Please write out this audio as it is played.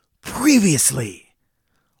Previously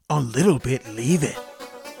on Little Bit Leave It.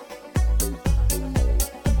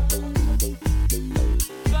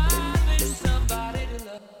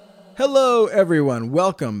 Hello everyone,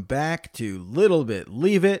 welcome back to Little Bit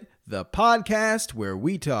Leave It, the podcast where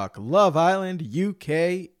we talk Love Island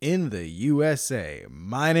UK in the USA.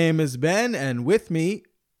 My name is Ben, and with me,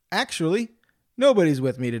 actually, nobody's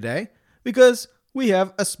with me today because we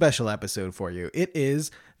have a special episode for you. It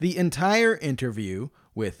is the entire interview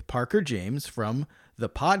with Parker James from the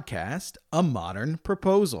podcast A Modern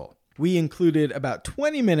Proposal. We included about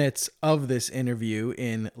 20 minutes of this interview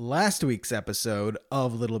in last week's episode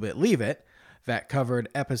of Little Bit Leave It that covered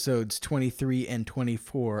episodes 23 and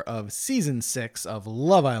 24 of Season 6 of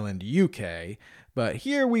Love Island UK, but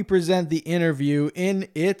here we present the interview in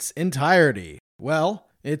its entirety. Well,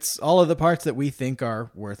 it's all of the parts that we think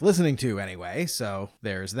are worth listening to anyway, so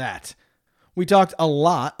there's that. We talked a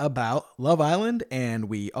lot about Love Island, and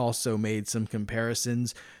we also made some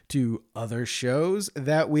comparisons to other shows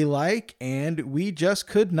that we like, and we just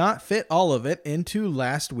could not fit all of it into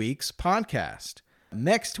last week's podcast.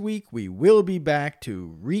 Next week, we will be back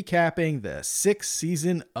to recapping the 6th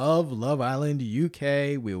season of Love Island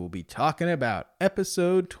UK. We will be talking about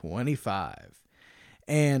episode 25.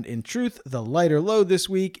 And in truth, the lighter load this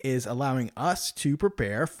week is allowing us to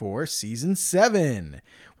prepare for season 7.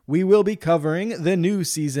 We will be covering the new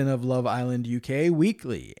season of Love Island UK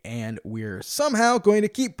weekly, and we're somehow going to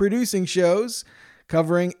keep producing shows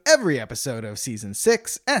covering every episode of season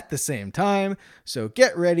 6 at the same time, so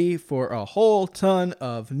get ready for a whole ton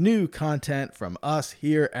of new content from us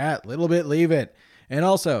here at Little Bit Leave It. And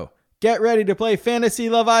also, get ready to play Fantasy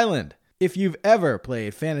Love Island. If you've ever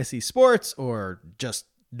played fantasy sports or just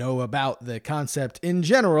know about the concept in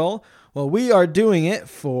general, well, we are doing it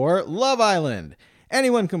for Love Island.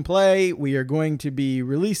 Anyone can play. We are going to be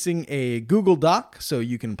releasing a Google Doc so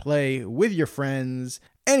you can play with your friends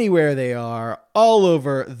anywhere they are, all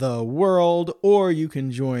over the world, or you can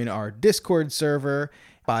join our Discord server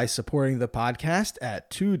by supporting the podcast at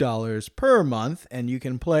 $2 per month, and you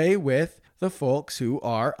can play with the folks who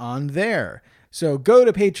are on there. So go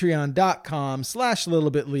to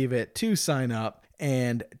patreon.com/littlebitleaveit to sign up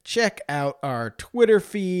and check out our Twitter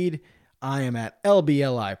feed. I am at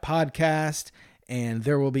LBLI Podcast. And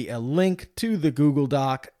there will be a link to the Google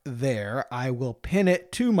Doc there. I will pin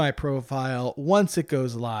it to my profile once it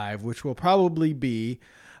goes live, which will probably be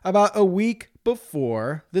about a week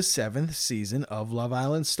before the 7th season of Love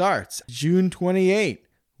Island starts, June 28.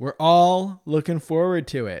 We're all looking forward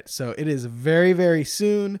to it. So it is very, very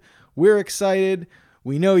soon. We're excited.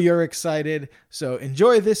 We know you're excited. So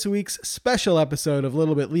enjoy this week's special episode of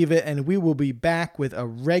Little Bit Leave It, and we will be back with a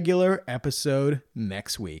regular episode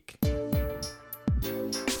next week.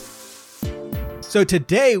 So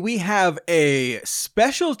today we have a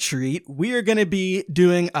special treat. We are going to be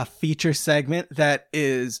doing a feature segment that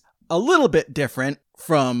is a little bit different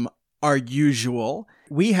from our usual.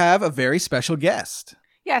 We have a very special guest.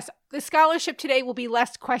 Yes, the scholarship today will be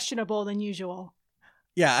less questionable than usual.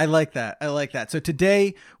 Yeah, I like that. So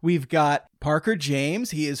today we've got Parker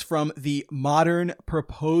James. He is from the Modern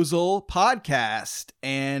Proposal podcast,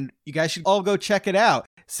 and you guys should all go check it out.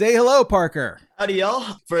 Say hello, Parker. Howdy,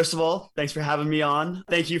 y'all. First of all, thanks for having me on.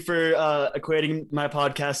 Thank you for equating my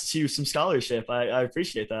podcast to some scholarship. I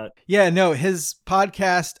appreciate that. Yeah, no, his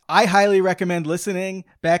podcast, I highly recommend listening.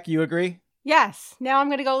 Beck, you agree? Yes. Now I'm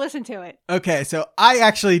going to go listen to it. Okay, so I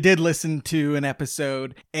actually did listen to an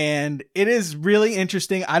episode, and it is really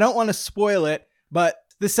interesting. I don't want to spoil it, but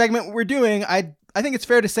the segment we're doing, I think it's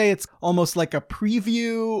fair to say it's almost like a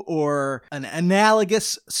preview or an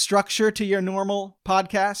analogous structure to your normal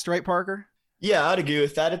podcast, right, Parker? Yeah, I'd agree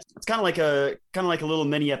with that. It's kind of like a little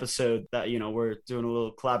mini episode that, we're doing a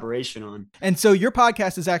little collaboration on. And so your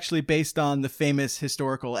podcast is actually based on the famous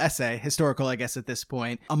historical, I guess at this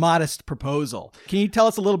point, A Modest Proposal. Can you tell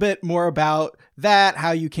us a little bit more about that,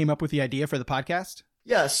 how you came up with the idea for the podcast?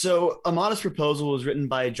 Yeah, so A Modest Proposal was written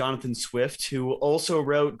by Jonathan Swift, who also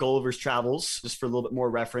wrote Gulliver's Travels, just for a little bit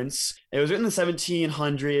more reference. It was written in the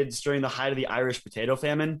 1700s during the height of the Irish potato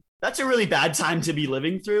famine. That's a really bad time to be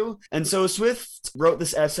living through. And so Swift wrote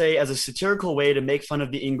this essay as a satirical way to make fun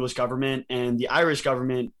of the English government and the Irish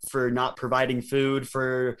government for not providing food,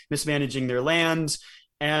 for mismanaging their land.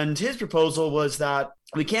 And his proposal was that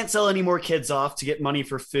we can't sell any more kids off to get money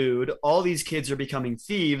for food. All these kids are becoming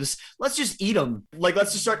thieves. Let's just eat them.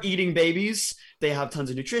 Let's just start eating babies. They have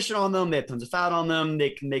tons of nutrition on them. They have tons of fat on them.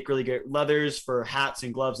 They can make really great leathers for hats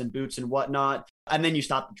and gloves and boots and whatnot. And then you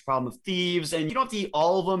stop the problem of thieves, and you don't have to eat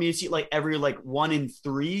all of them. You just eat like every like 1 in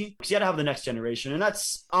 3, because you got to have the next generation. And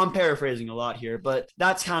I'm paraphrasing a lot here, but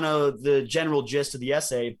that's kind of the general gist of the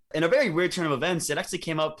essay. In a very weird turn of events, it actually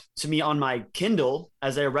came up to me on my Kindle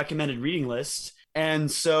as a recommended reading list.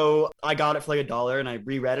 And so I got it for like $1 and I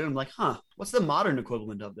reread it. I'm like, what's the modern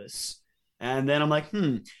equivalent of this? And then I'm like,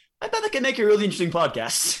 I bet that could make a really interesting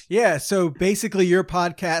podcast. Yeah, so basically your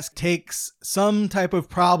podcast takes some type of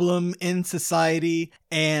problem in society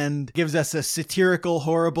and gives us a satirical,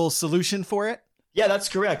 horrible solution for it. Yeah, that's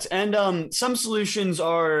correct. And some solutions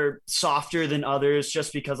are softer than others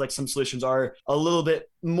just because like some solutions are a little bit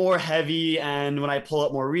more heavy. And when I pull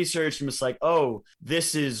up more research, I'm just like, oh,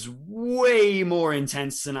 this is way more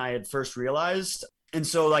intense than I had first realized. And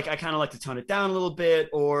so like I kind of like to tone it down a little bit,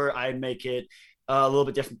 or I make it a little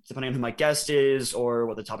bit different depending on who my guest is or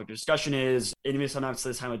what the topic of discussion is. And even sometimes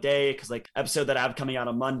this time of day, because like episode that I have coming out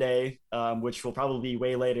on Monday, which will probably be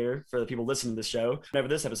way later for the people listening to this show, whenever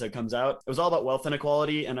this episode comes out, it was all about wealth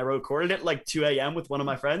inequality, and I recorded it like 2 a.m. with one of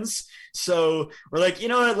my friends. So we're like, you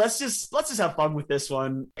know what, let's just have fun with this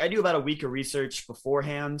one. I do about a week of research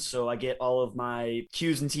beforehand, so I get all of my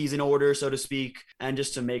Q's and T's in order, so to speak, and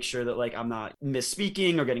just to make sure that like I'm not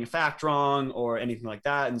misspeaking or getting a fact wrong or anything like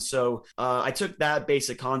that. And so I took that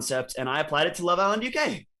basic concept and I applied it to Love Island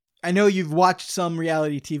UK. I know you've watched some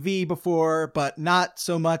reality TV before, but not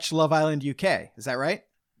so much Love Island UK. Is that right?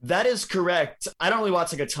 That is correct. I don't really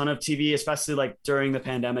watch like a ton of TV, especially like during the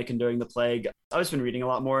pandemic and during the plague. I've just been reading a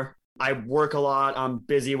lot more. I work a lot. I'm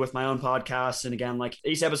busy with my own podcast. And again, like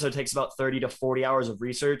each episode takes about 30 to 40 hours of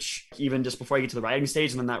research, even just before I get to the writing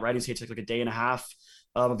stage. And then that writing stage takes like a day and a half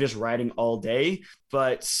of just writing all day.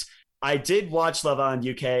 But I did watch Love Island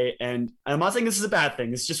UK, and I'm not saying this is a bad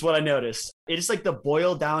thing. It's just what I noticed. It's like the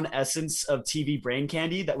boiled down essence of TV brain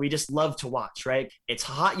candy that we just love to watch, right? It's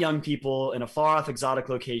hot young people in a far off exotic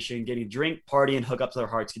location getting a drink, party, and hook up to their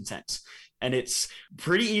heart's content. And it's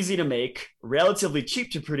pretty easy to make, relatively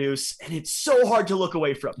cheap to produce, and it's so hard to look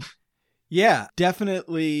away from. Yeah,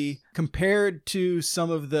 definitely. Compared to some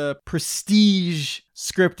of the prestige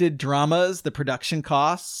scripted dramas, the production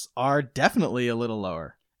costs are definitely a little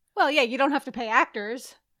lower. Well, yeah, you don't have to pay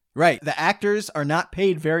actors. Right. The actors are not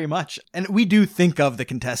paid very much. And we do think of the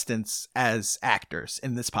contestants as actors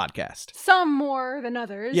in this podcast. Some more than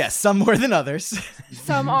others. Yes, some more than others.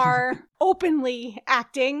 Some are openly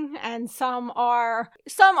acting, and some are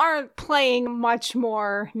playing much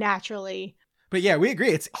more naturally. But yeah, we agree.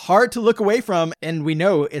 It's hard to look away from, and we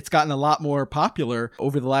know it's gotten a lot more popular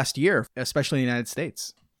over the last year, especially in the United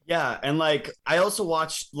States. Yeah, and like I also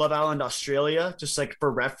watched Love Island Australia just like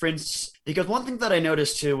for reference, because one thing that I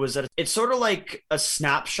noticed too was that it's sort of like a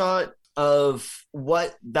snapshot of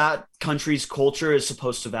what that country's culture is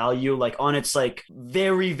supposed to value, like on its like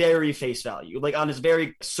very, very face value, like on its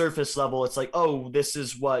very surface level. It's like, oh, this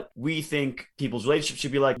is what we think people's relationships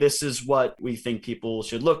should be like. This is what we think people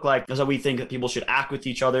should look like. This is how we think that people should act with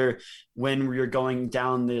each other when we're going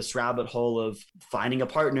down this rabbit hole of finding a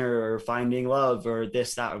partner or finding love or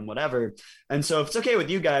this, that, and whatever. And so if it's okay with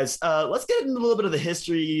you guys, let's get into a little bit of the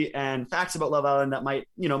history and facts about Love Island that might,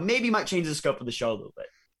 maybe might change the scope of the show a little bit.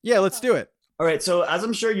 Yeah, let's do it. All right. So as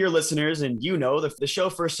I'm sure your listeners and the show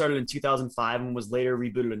first started in 2005 and was later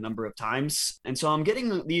rebooted a number of times. And so I'm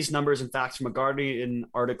getting these numbers and facts from a Guardian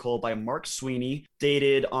article by Mark Sweeney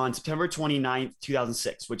dated on September 29th,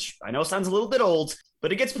 2006, which I know sounds a little bit old,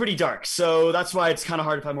 but it gets pretty dark. So that's why it's kind of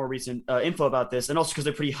hard to find more recent info about this. And also because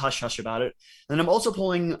they're pretty hush-hush about it. And I'm also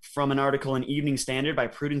pulling from an article in Evening Standard by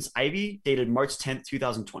Prudence Ivy dated March 10th,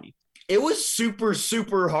 2020. It was super,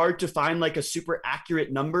 super hard to find like a super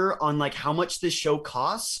accurate number on like how much this show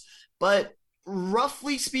costs. But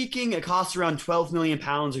roughly speaking, it costs around 12 million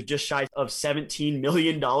pounds or just shy of $17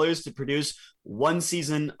 million to produce one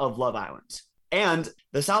season of Love Island. And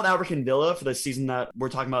the South African villa for the season that we're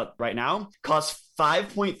talking about right now costs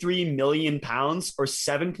 5.3 million pounds or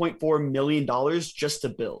 $7.4 million just to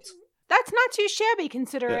build. That's not too shabby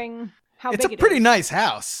considering... Yeah. It's a pretty nice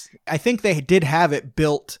house. I think they did have it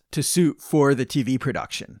built to suit for the TV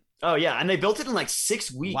production. Oh, yeah. And they built it in like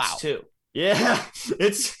 6 weeks, wow. too. Yeah,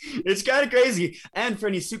 it's kind of crazy. And for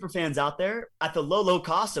any super fans out there, at the low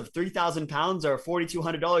cost of 3,000 pounds or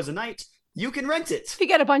 $4,200 a night, you can rent it. If you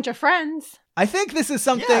get a bunch of friends. I think this is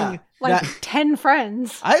something... Like 10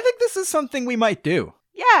 friends. I think this is something we might do.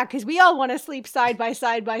 Yeah, because we all want to sleep side by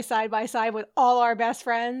side with all our best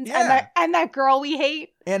friends. Yeah. And that girl we hate.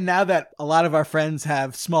 And now that a lot of our friends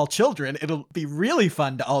have small children, it'll be really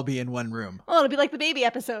fun to all be in one room. Well, it'll be like the baby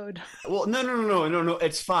episode. Well, no.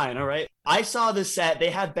 It's fine. All right. I saw the set.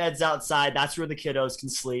 They have beds outside. That's where the kiddos can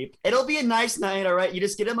sleep. It'll be a nice night. All right. You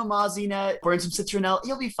just get him a mozzie net, pour in some citronelle.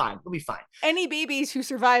 You'll be fine. You'll be fine. Any babies who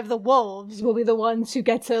survive the wolves will be the ones who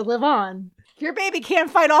get to live on. If your baby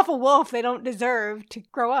can't fight off a wolf, they don't deserve to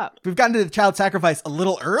grow up. We've gotten to the child sacrifice a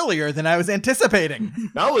little earlier than I was anticipating.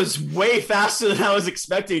 That was way faster than I was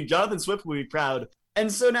expecting. Jonathan Swift will be proud.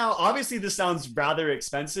 And so now, obviously, this sounds rather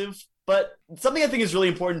expensive, but something I think is really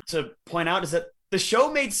important to point out is that the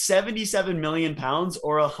show made £77 million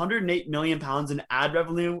or £108 million in ad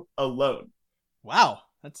revenue alone. Wow.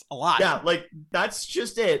 That's a lot. Yeah, like that's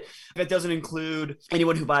just it. That doesn't include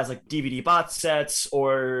anyone who buys like DVD box sets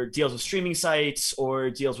or deals with streaming sites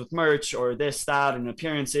or deals with merch or this, that, and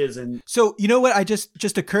appearances. And so, you know what? I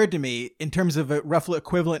just occurred to me in terms of a roughly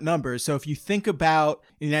equivalent numbers. So if you think about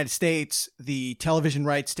the United States, the television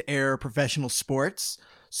rights to air professional sports.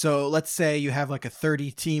 So let's say you have like a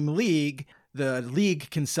 30-team league. The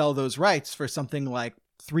league can sell those rights for something like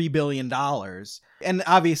 $3 billion. And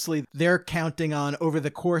obviously they're counting on, over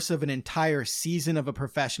the course of an entire season of a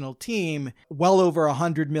professional team, well over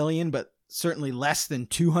 100 million, but certainly less than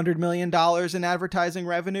 $200 million in advertising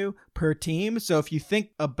revenue per team. So if you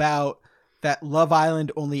think about that, Love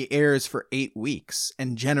Island only airs for 8 weeks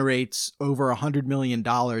and generates over $100 million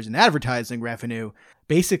in advertising revenue,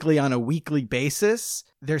 basically on a weekly basis.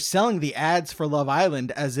 They're selling the ads for Love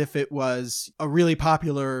Island as if it was a really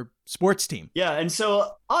popular sports team. Yeah, and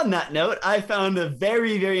so on that note, I found a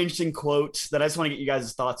very, very interesting quote that I just want to get you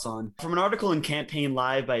guys' thoughts on from an article in Campaign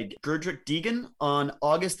Live by Gerdrick Deegan on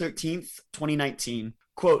August 13th, 2019.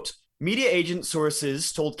 Quote, media agent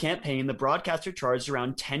sources told Campaign the broadcaster charged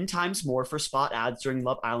around 10 times more for spot ads during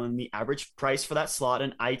Love Island than the average price for that slot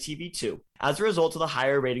in ITV2, as a result of the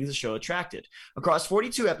higher ratings the show attracted. Across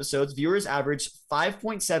 42 episodes, viewers averaged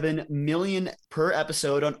 5.7 million per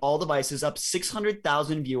episode on all devices, up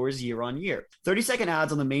 600,000 viewers year on year. 30-second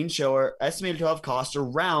ads on the main show are estimated to have cost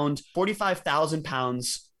around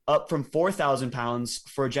 £45,000, up from £4,000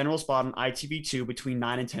 for a general spot on ITV2 between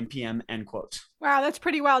 9 and 10 p.m., end quote. Wow, that's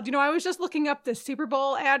pretty wild. You know, I was just looking up the Super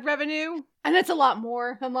Bowl ad revenue, and it's a lot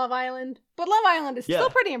more than Love Island. But Love Island is still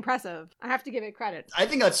pretty impressive. I have to give it credit. I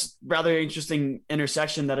think that's rather interesting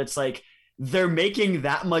intersection that it's like they're making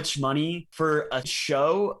that much money for a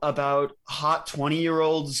show about hot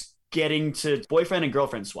 20-year-olds getting to boyfriend and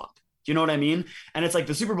girlfriend swap. Do you know what I mean? And it's like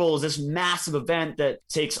the Super Bowl is this massive event that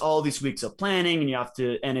takes all these weeks of planning,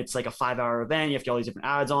 and it's like a 5-hour event. You have to get all these different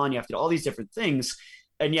ads on, you have to do all these different things.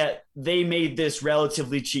 And yet they made this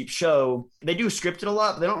relatively cheap show. They do script it a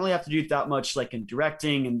lot, but they don't really have to do that much like in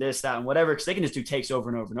directing and this, that, and whatever, because they can just do takes over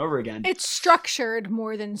and over and over again. It's structured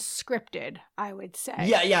more than scripted, I would say.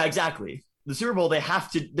 Yeah, exactly. The Super Bowl,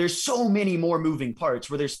 there's so many more moving parts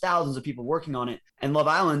where there's thousands of people working on it. And Love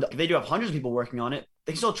Island, they do have hundreds of people working on it.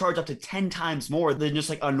 They can still charge up to 10 times more than just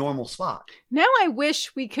like a normal spot. Now I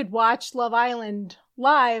wish we could watch Love Island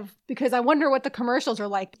live, because I wonder what the commercials are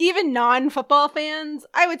like. Even non-football fans,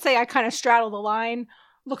 I would say I kind of straddle the line,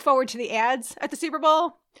 look forward to the ads at the Super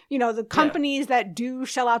Bowl. You know, the companies that do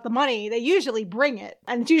shell out the money, they usually bring it.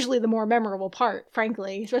 And it's usually the more memorable part,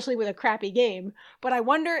 frankly, especially with a crappy game. But I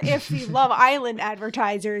wonder if the Love Island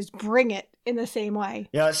advertisers bring it in the same way.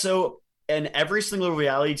 Yeah, so in every single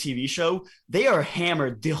reality TV show, they are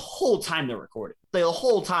hammered the whole time they're recording. The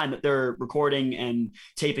whole time that they're recording and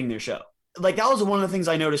taping their show. Like, that was one of the things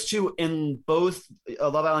I noticed too in both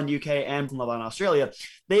Love Island UK and Love Island Australia.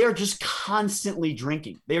 They are just constantly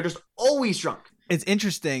drinking. They are just always drunk. It's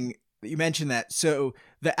interesting that you mentioned that. So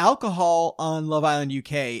the alcohol on Love Island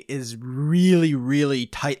UK is really, really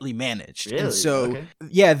tightly managed. Really? And so, Okay.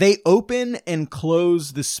 yeah, they open and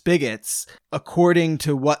close the spigots according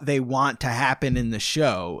to what they want to happen in the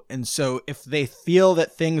show. And so if they feel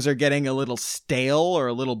that things are getting a little stale or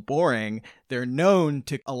a little boring, they're known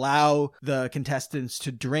to allow the contestants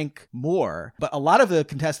to drink more. But a lot of the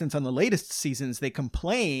contestants on the latest seasons, they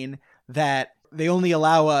complain that they only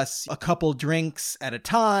allow us a couple drinks at a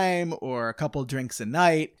time or a couple drinks a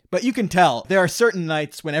night. But you can tell there are certain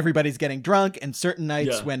nights when everybody's getting drunk and certain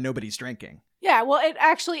nights when nobody's drinking. Yeah, well,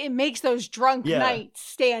 it makes those drunk nights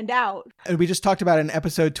stand out. And we just talked about in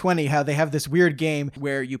episode 20 how they have this weird game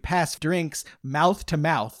where you pass drinks mouth to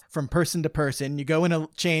mouth from person to person. You go in a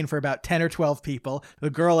chain for about 10 or 12 people.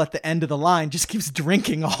 The girl at the end of the line just keeps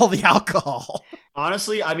drinking all the alcohol.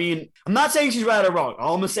 Honestly, I mean, I'm not saying she's right or wrong.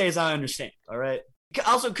 All I'm going to say is I understand. All right.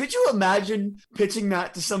 Also, could you imagine pitching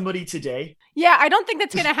that to somebody today? Yeah, I don't think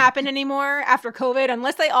that's going to happen anymore after COVID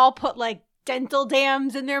unless they all put like dental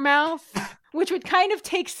dams in their mouth, which would kind of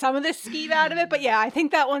take some of the scheme out of it. But yeah, I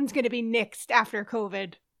think that one's going to be nixed after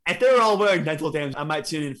COVID. If they're all wearing dental dams, I might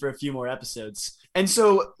tune in for a few more episodes. And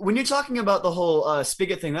so when you're talking about the whole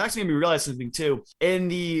spigot thing, that actually made me realize something too. In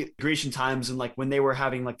the Grecian times and like when they were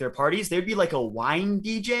having like their parties, there'd be like a wine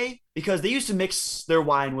DJ because they used to mix their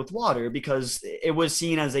wine with water because it was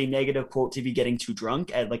seen as a negative quote to be getting too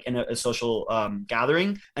drunk at like in a social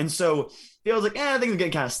gathering. And so it was like, things are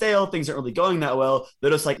getting kind of stale. Things aren't really going that well.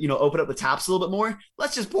 They'll just like, open up the taps a little bit more.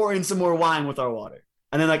 Let's just pour in some more wine with our water.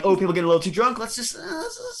 And then like, people getting a little too drunk. Let's just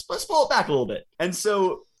let's pull it back a little bit. And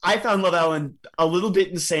so I found Love Island a little bit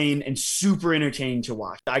insane and super entertaining to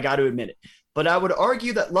watch. I got to admit it. But I would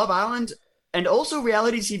argue that Love Island and also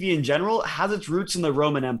reality TV in general has its roots in the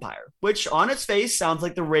Roman Empire, which on its face sounds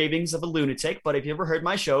like the ravings of a lunatic. But if you ever heard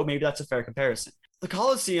my show, maybe that's a fair comparison. The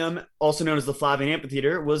Colosseum, also known as the Flavian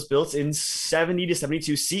Amphitheater, was built in 70 to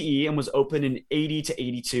 72 CE and was opened in 80 to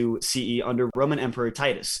 82 CE under Roman Emperor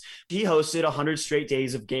Titus. He hosted 100 straight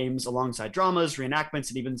days of games alongside dramas, reenactments,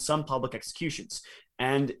 and even some public executions.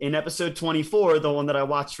 And in episode 24, the one that I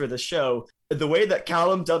watched for the show, the way that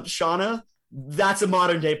Callum dumped Shauna, that's a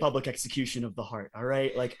modern day public execution of the heart. All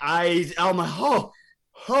right. Like oh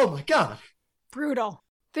my God. Brutal.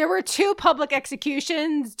 There were 2 public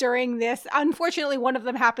executions during this. Unfortunately, one of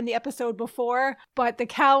them happened the episode before, but the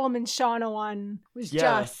Callum and Shauna one was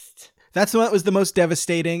just... That's the one that was the most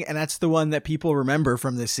devastating, and that's the one that people remember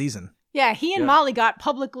from this season. Yeah, he and Molly got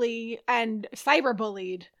publicly and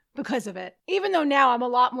cyberbullied because of it. Even though now I'm a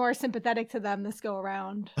lot more sympathetic to them this go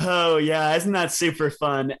around. Oh yeah, isn't that super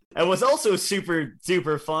fun? And what's also super,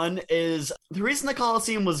 super fun is the reason the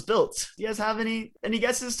Colosseum was built. Do you guys have any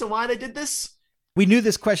guesses as to why they did this? We knew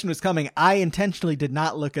this question was coming. I intentionally did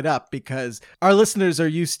not look it up because our listeners are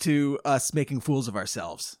used to us making fools of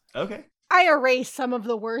ourselves. Okay. I erased some of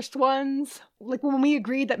the worst ones. Like when we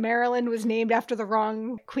agreed that Maryland was named after the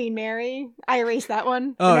wrong Queen Mary, I erased that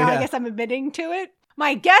one. Oh, now yeah. I guess I'm admitting to it.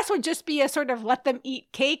 My guess would just be a sort of let them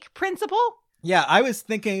eat cake principle. Yeah, I was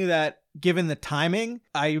thinking that given the timing,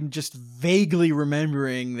 I'm just vaguely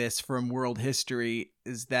remembering this from world history,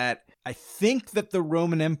 is that I think that the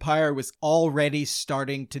Roman Empire was already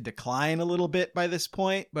starting to decline a little bit by this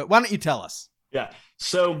point, but why don't you tell us? Yeah,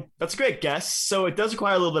 so that's a great guess. So it does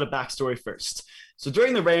require a little bit of backstory first. So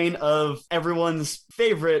during the reign of everyone's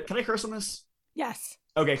favorite, can I curse on this? Yes.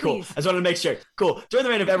 Okay, cool. Please. I just wanted to make sure. Cool. During the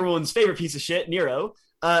reign of everyone's favorite piece of shit, Nero,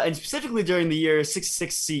 and specifically during the year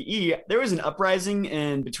 66 CE, there was an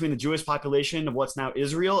uprising between the Jewish population of what's now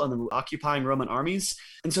Israel and the occupying Roman armies.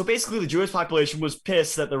 And so basically the Jewish population was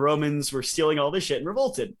pissed that the Romans were stealing all this shit and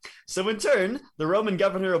revolted. So in turn, the Roman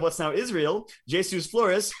governor of what's now Israel, Jesus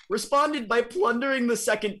Florus, responded by plundering the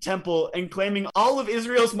Second Temple and claiming all of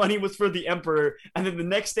Israel's money was for the emperor, and then the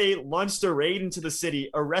next day launched a raid into the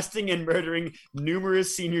city, arresting and murdering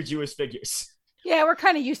numerous senior Jewish figures. Yeah, we're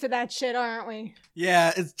kind of used to that shit, aren't we?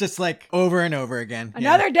 Yeah, it's just like over and over again.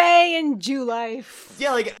 Another day in Jew life.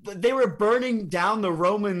 Yeah, like they were burning down the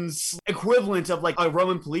Romans' equivalent of like a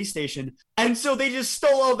Roman police station. And so they just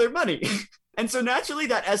stole all their money. And so naturally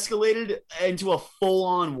that escalated into a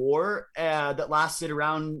full-on war that lasted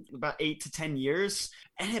around about 8 to 10 years.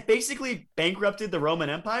 And it basically bankrupted the Roman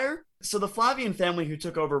Empire. So the Flavian family who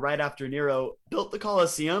took over right after Nero built the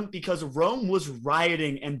Colosseum because Rome was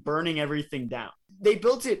rioting and burning everything down. They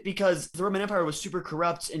built it because the Roman Empire was super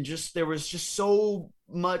corrupt and there was just so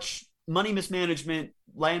much money mismanagement,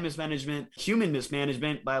 land mismanagement, human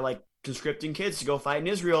mismanagement by like conscripting kids to go fight in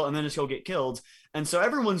Israel and then just go get killed. And so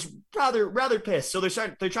everyone's rather pissed. So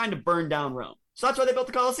they're trying to burn down Rome. So that's why they built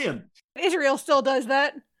the Colosseum. Israel still does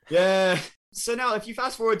that. Yeah. So now, if you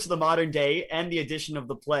fast forward to the modern day and the addition of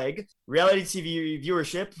the plague, reality TV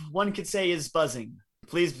viewership, one could say, is buzzing.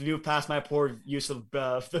 Please move past my poor use of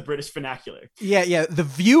the British vernacular. Yeah. The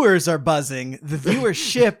viewers are buzzing. The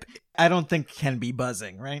viewership, I don't think can be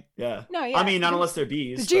buzzing, right? Yeah. No, yeah. I mean, not unless they're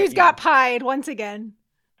bees. The Jews got pied once again.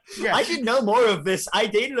 Yeah. I should know more of this. I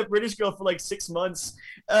dated a British girl for like 6 months.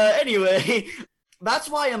 Anyway, that's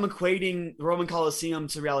why I'm equating the Roman Colosseum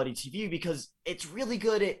to reality TV, because it's really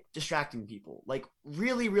good at distracting people. Like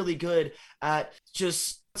really, really good at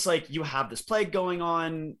just, it's like you have this plague going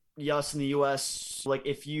on. Yes, in the US, like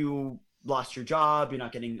if you lost your job, you're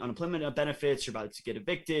not getting unemployment benefits, you're about to get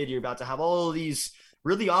evicted, you're about to have all of these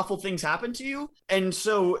really awful things happen to you. And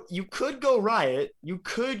so you could go riot, you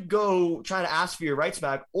could go try to ask for your rights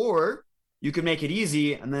back, or you could make it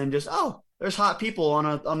easy and then just, there's hot people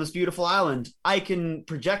on this beautiful island. I can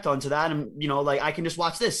project onto that, and like I can just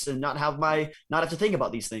watch this and not have to think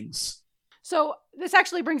about these things. So this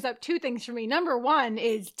actually brings up two things for me. Number one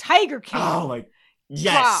is Tiger King. Oh my,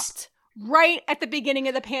 yes. Dropped right at the beginning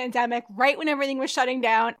of the pandemic, right when everything was shutting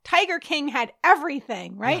down. Tiger King had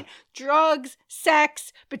everything, right? Yeah. Drugs,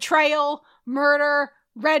 sex, betrayal, murder,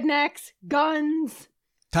 rednecks, guns.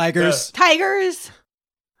 Tigers.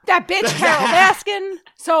 That bitch, Carol Baskin.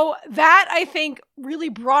 So that, I think, really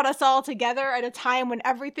brought us all together at a time when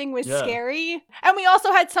everything was scary. And we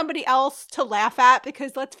also had somebody else to laugh at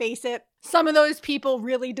because, let's face it, some of those people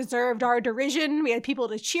really deserved our derision. We had people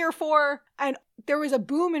to cheer for. And there was a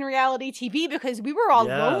boom in reality TV because we were all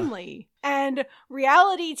lonely. And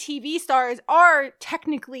reality TV stars are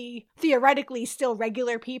technically, theoretically, still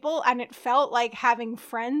regular people. And it felt like having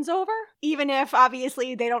friends over, even if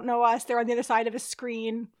obviously they don't know us, they're on the other side of a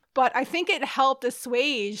screen. But I think it helped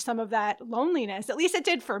assuage some of that loneliness. At least it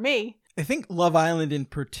did for me. I think Love Island in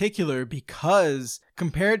particular, because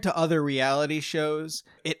compared to other reality shows,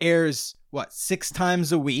 it airs, 6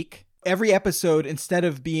 times a week? Every episode, instead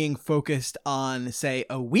of being focused on, say,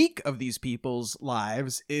 a week of these people's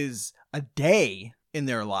lives, is a day in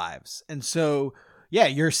their lives. And so, yeah,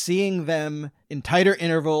 you're seeing them in tighter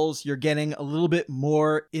intervals. You're getting a little bit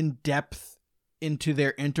more in-depth into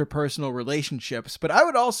their interpersonal relationships. But I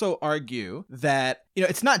would also argue that,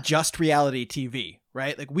 it's not just reality TV,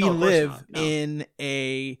 right? Like we live in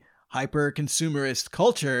a hyper-consumerist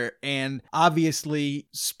culture, and obviously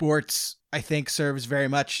sports, I think, serves very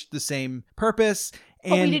much the same purpose.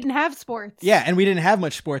 But we didn't have sports. Yeah, and we didn't have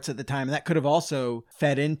much sports at the time. And that could have also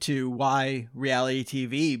fed into why reality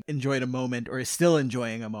TV enjoyed a moment or is still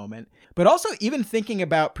enjoying a moment. But also even thinking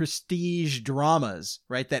about prestige dramas,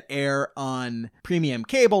 right, that air on premium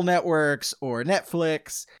cable networks or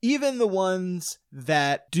Netflix, even the ones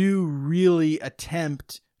that do really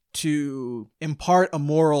attempt to impart a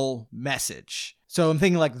moral message. So I'm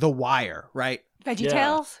thinking like The Wire, right?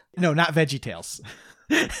 VeggieTales? No, not VeggieTales.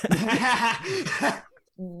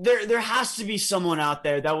 There has to be someone out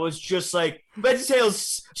there that was just like,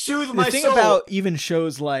 VeggieTales, soothe my soul. The thing about even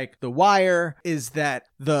shows like The Wire is that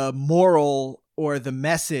the moral or the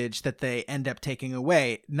message that they end up taking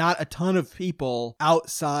away, not a ton of people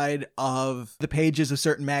outside of the pages of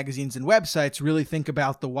certain magazines and websites really think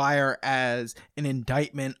about The Wire as an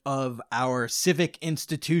indictment of our civic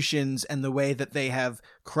institutions and the way that they have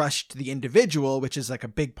crushed the individual, which is like a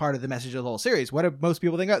big part of the message of the whole series. What do most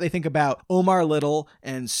people think about? They think about Omar Little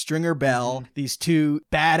and Stringer Bell, these two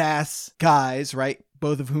badass guys, right?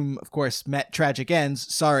 Both of whom, of course, met tragic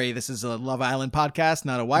ends. Sorry, this is a Love Island podcast,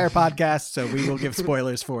 not a Wire podcast, so we will give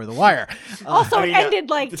spoilers for The Wire. Also ended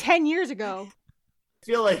like 10 years ago. I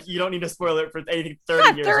feel like you don't need to spoil it for anything 30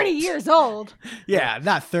 not years 30 old. years old. Yeah,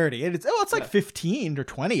 not 30. It's like 15 or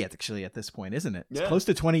 20 actually at this point, isn't it? It's close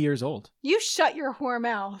to 20 years old. You shut your whore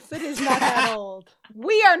mouth. It is not that old.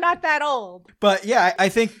 We are not that old. But yeah, I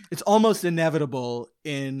think it's almost inevitable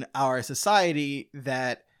in our society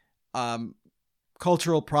that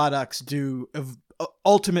cultural products do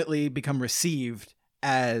ultimately become received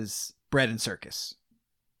as bread and circus.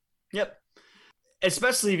 Yep.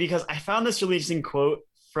 Especially because I found this really interesting quote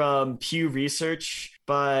from Pew Research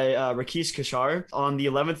by Rakesh Kashar on the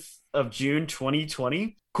 11th of June,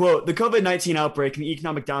 2020. Quote, the COVID-19 outbreak and the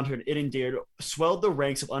economic downturn it endured swelled the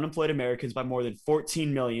ranks of unemployed Americans by more than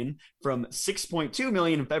 14 million, from 6.2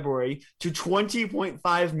 million in February to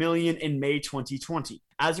 20.5 million in May 2020.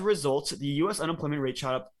 As a result, the U.S. unemployment rate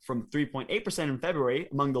shot up from 3.8% in February,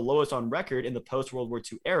 among the lowest on record in the post-World War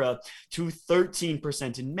II era, to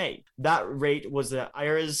 13% in May. That rate was the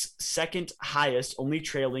era's second highest, only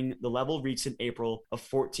trailing the level reached in April of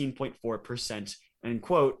 14.4%. End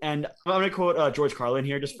quote. And I'm going to quote George Carlin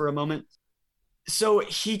here just for a moment. So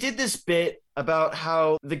he did this bit about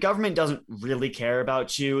how the government doesn't really care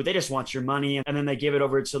about you. They just want your money. And then they give it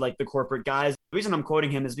over to like the corporate guys. The reason I'm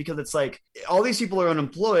quoting him is because it's like all these people are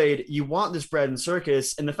unemployed. You want this bread and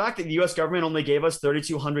circus. And the fact that the U.S. government only gave us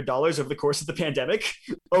 $3,200 over the course of the pandemic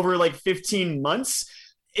over like 15 months.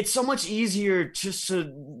 It's so much easier just to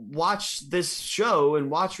watch this show and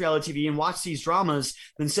watch reality TV and watch these dramas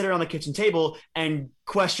than sit around the kitchen table and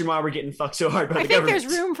question why we're getting fucked so hard by the government. I think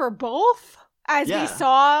there's room for both, as we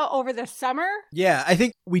saw over the summer. Yeah, I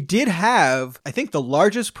think we did have, the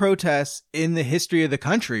largest protests in the history of the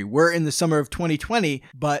country were in the summer of 2020,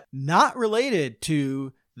 but not related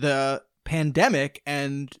to the pandemic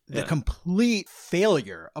and the complete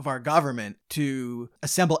failure of our government to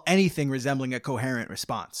assemble anything resembling a coherent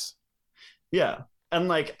response. Yeah. And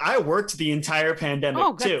like I worked the entire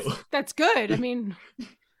pandemic too. That's good. I mean,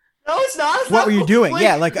 No, it's not. What were you doing?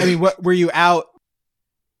 Yeah, like, I mean, what were you out?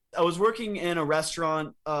 I was working in a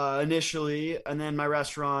restaurant initially, and then my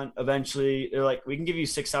restaurant eventually, they're like, we can give you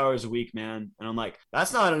 6 hours a week, man. And I'm like,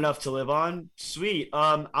 that's not enough to live on. Sweet.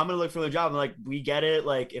 I'm gonna look for another job. I'm like, we get it.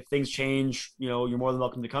 Like, if things change, you're more than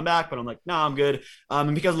welcome to come back. But I'm like, no, I'm good.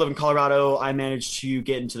 And because I live in Colorado, I managed to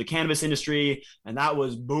get into the cannabis industry, and that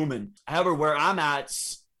was booming. However, where I'm at,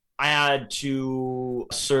 I had to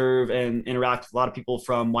serve and interact with a lot of people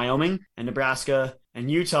from Wyoming and Nebraska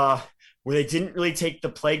and Utah, where they didn't really take the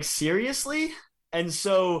plague seriously. And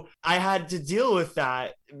so I had to deal with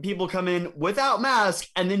that. People come in without masks,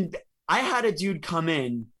 and then I had a dude come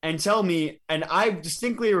in and tell me, and I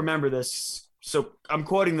distinctly remember this, so I'm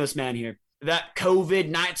quoting this man here, that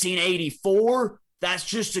COVID 1984, that's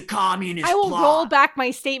just a communist I will plot. roll back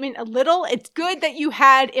my statement a little. It's good that you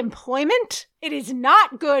had employment. It is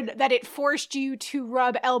not good that it forced you to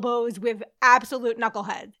rub elbows with absolute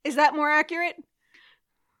knuckleheads. Is that more accurate?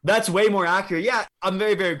 That's way more accurate. Yeah, I'm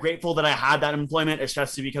very, very grateful that I had that employment,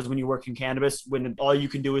 especially because when you work in cannabis, when all you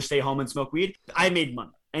can do is stay home and smoke weed, I made money.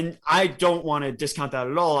 And I don't want to discount that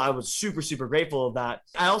at all. I was super, super grateful of that.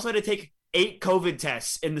 I also had to take 8 COVID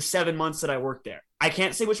tests in the 7 months that I worked there. I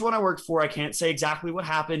can't say which one I worked for. I can't say exactly what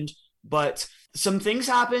happened, but some things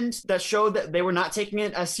happened that showed that they were not taking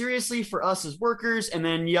it as seriously for us as workers. And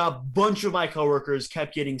then, yeah, a bunch of my coworkers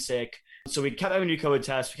kept getting sick. So we kept having to do COVID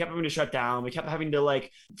tests. We kept having to shut down. We kept having to,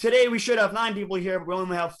 like, today we should have 9 people here, but we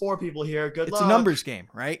only have 4 people here. Good luck. It's a numbers game,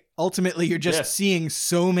 right? Ultimately, you're just seeing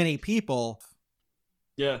so many people.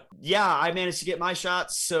 Yeah, I managed to get my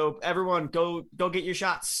shots. So everyone, go get your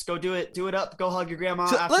shots. Go do it up. Go hug your grandma.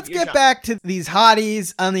 So after let's you get get back to these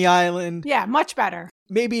hotties on the island. Yeah, much better.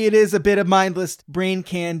 Maybe it is a bit of mindless brain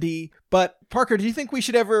candy, but Parker, do you think we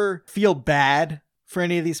should ever feel bad for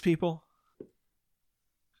any of these people?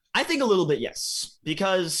 I think a little bit, yes,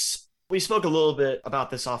 because we spoke a little bit about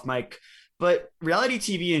this off mic, but reality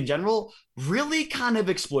TV in general really kind of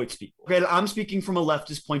exploits people. Okay, I'm speaking from a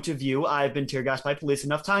leftist point of view. I've been tear gassed by police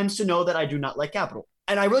enough times to know that I do not like Capitol.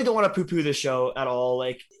 And I really don't want to poo-poo this show at all.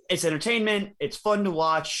 Like, it's entertainment, it's fun to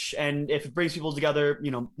watch, and if it brings people together,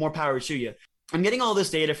 more power to you. I'm getting all this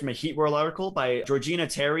data from a Heat World article by Georgina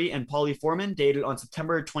Terry and Polly Foreman, dated on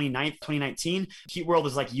September 29th, 2019. Heat World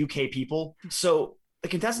is like UK people. So the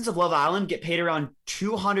contestants of Love Island get paid around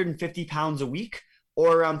 £250 a week,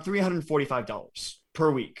 or around $345 per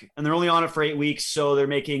week. And they're only on it for 8 weeks, so they're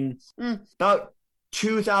making about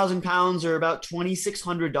 £2,000 or about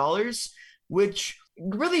 $2,600, which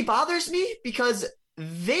really bothers me because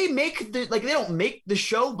they don't make the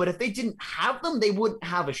show, but if they didn't have them, they wouldn't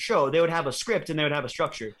have a show. They would have a script and they would have a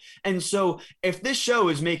structure. And so if this show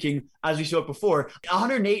is making, as we spoke before,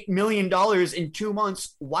 $108 million in 2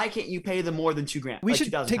 months, why can't you pay them more than $2,000? We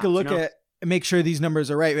should take a look at and make sure these numbers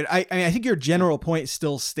are right. But I think your general point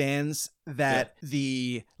still stands that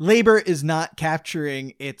the labor is not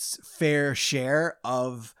capturing its fair share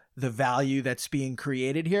of the value that's being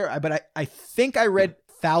created here. But I think I read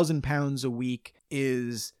 £1,000 a week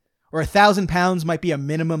or £1,000 might be a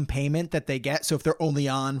minimum payment that they get. So if they're only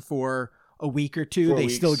on for a week or two, they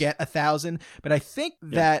still get 1,000. But I think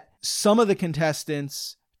that some of the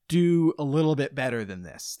contestants do a little bit better than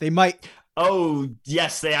this. They might. Oh,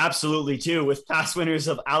 yes, they absolutely do. With past winners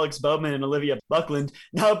of Alex Bowman and Olivia Buckland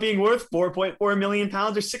now being worth £4.4 million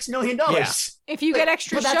or $6 million. Yeah. If you get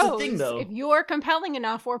extra but shows, that's the thing, though. If you're compelling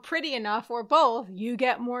enough or pretty enough or both, you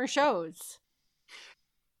get more shows.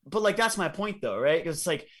 But like, that's my point though, right? Because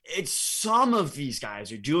it's some of these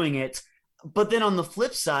guys are doing it, but then on the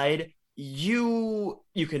flip side, you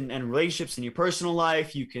can end relationships in your personal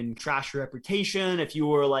life. You can trash your reputation if you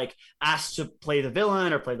were like asked to play the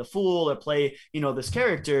villain or play the fool or play, this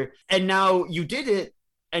character. And now you did it.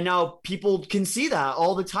 And now people can see that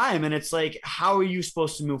all the time. And it's like, how are you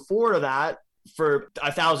supposed to move forward of that for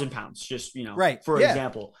 £1,000? Just, right. For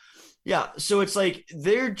example. Yeah. So it's like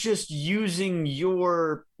they're just using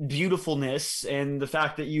your beautifulness and the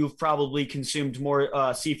fact that you've probably consumed more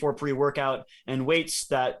C4 pre-workout and weights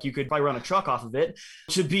that you could probably run a truck off of it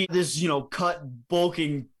to be this, cut,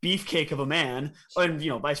 bulking beefcake of a man, and,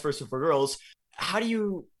 vice versa for girls. How do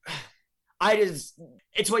you...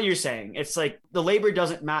 it's what you're saying. It's like the labor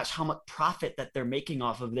doesn't match how much profit that they're making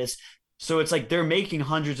off of this. So it's like they're making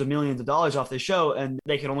hundreds of millions of dollars off this show and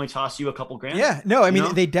they can only toss you a couple grand. Yeah, no, I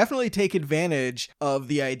mean, they definitely take advantage of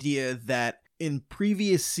the idea that in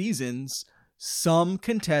previous seasons, some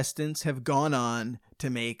contestants have gone on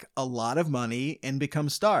to make a lot of money and become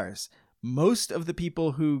stars. Most of the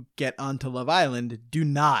people who get onto Love Island do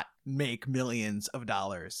not make millions of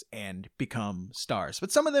dollars and become stars,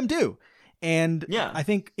 but some of them do. And I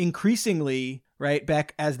think increasingly, right?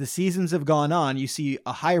 Beck, as the seasons have gone on, you see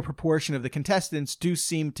a higher proportion of the contestants do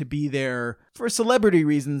seem to be there for celebrity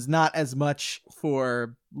reasons, not as much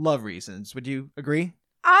for love reasons. Would you agree?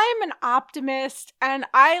 I'm an optimist and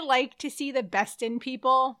I like to see the best in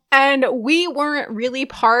people. And we weren't really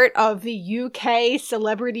part of the UK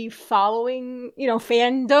celebrity following,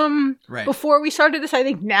 fandom before we started this. I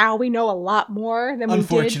think now we know a lot more than we did.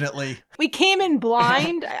 Unfortunately. We came in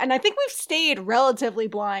blind and I think we've stayed relatively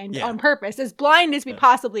blind on purpose, as blind as we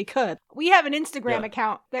possibly could. We have an Instagram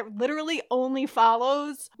account that literally only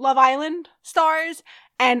follows Love Island stars.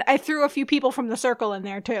 And I threw a few people from the circle in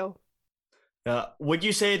there too. Would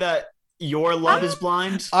you say that your love is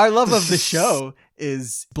blind? Our love of the show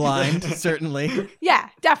is blind, certainly. Yeah,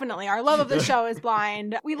 definitely. Our love of the show is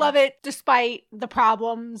blind. We love it despite the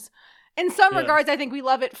problems. In some regards, I think we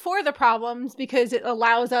love it for the problems because it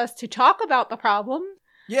allows us to talk about the problems.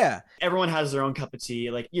 Yeah. Everyone has their own cup of tea.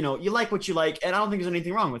 Like, you like what you like, and I don't think there's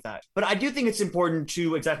anything wrong with that. But I do think it's important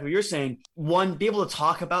to, exactly what you're saying, one, be able to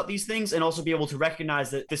talk about these things and also be able to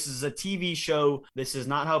recognize that this is a TV show. This is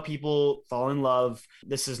not how people fall in love.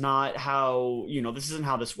 This is not how, this isn't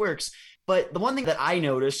how this works. But the one thing that I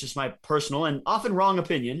noticed, just my personal and often wrong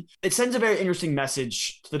opinion, it sends a very interesting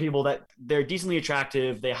message to the people that they're decently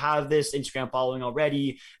attractive, they have this Instagram following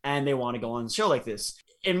already, and they want to go on a show like this.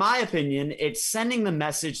 In my opinion, it's sending the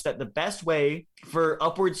message that the best way for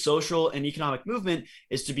upward social and economic movement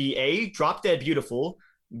is to be A, drop dead beautiful,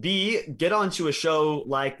 B, get onto a show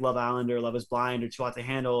like Love Island or Love is Blind or Too Hot to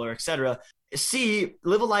Handle or etc. C,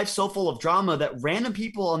 live a life so full of drama that random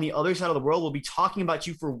people on the other side of the world will be talking about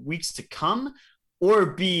you for weeks to come, or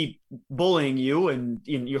be bullying you and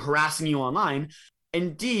you're harassing you online.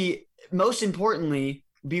 And D, most importantly,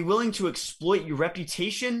 be willing to exploit your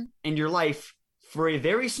reputation and your life for a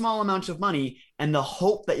very small amount of money and the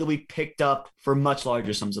hope that you'll be picked up for much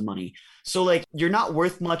larger sums of money. So you're not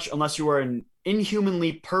worth much unless you are an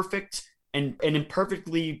inhumanly perfect and an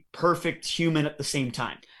imperfectly perfect human at the same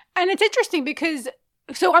time. And it's interesting because,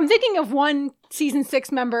 so I'm thinking of one season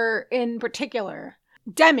 6 member in particular,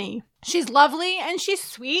 Demi. She's lovely and she's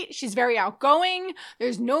sweet. She's very outgoing.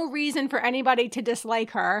 There's no reason for anybody to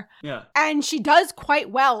dislike her. Yeah. And she does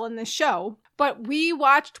quite well in the show. But we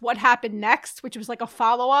watched What Happened Next, which was like a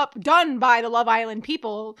follow-up done by the Love Island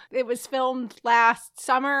people. It was filmed last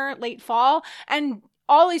summer, late fall. And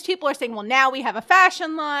all these people are saying, well, now we have a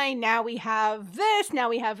fashion line. Now we have this. Now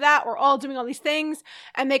we have that. We're all doing all these things.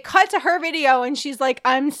 And they cut to her video and she's like,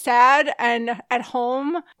 I'm sad and at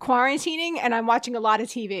home quarantining and I'm watching a lot of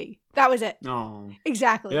TV. That was it. Oh.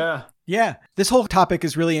 Exactly. Yeah. Yeah, this whole topic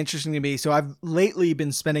is really interesting to me. So I've lately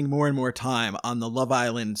been spending more and more time on the Love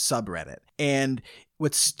Island subreddit. And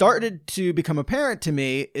what started to become apparent to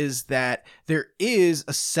me is that there is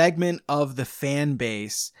a segment of the fan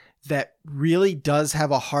base that really does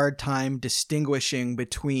have a hard time distinguishing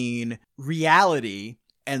between reality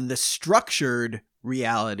and the structured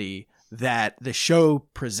reality that the show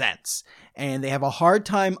presents. And they have a hard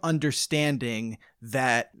time understanding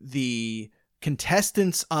that the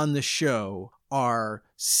contestants on the show are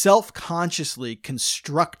self-consciously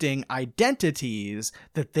constructing identities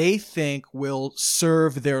that they think will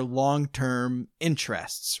serve their long-term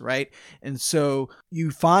interests, right? And so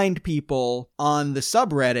you find people on the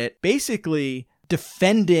subreddit basically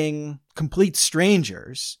defending complete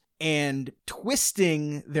strangers and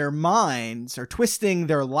twisting their minds or twisting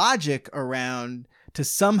their logic around to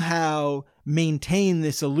somehow maintain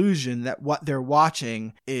this illusion that what they're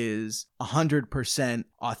watching is 100%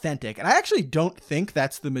 authentic. And I actually don't think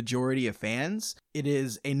that's the majority of fans. It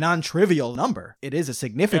is a non-trivial number. It is a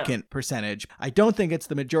significant percentage. I don't think it's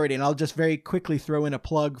the majority. And I'll just very quickly throw in a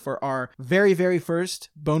plug for our very, very first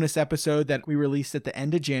bonus episode that we released at the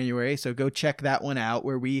end of January. So go check that one out,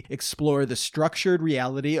 where we explore the structured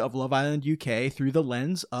reality of Love Island UK through the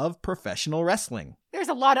lens of professional wrestling. There's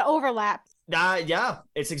a lot of overlap. Yeah,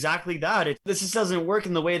 it's exactly that. This just doesn't work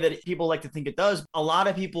in the way that people like to think it does. A lot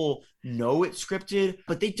of people know it's scripted,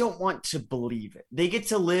 but they don't want to believe it. They get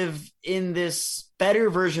to live in this better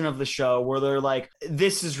version of the show where they're like,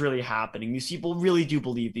 this is really happening. These people really do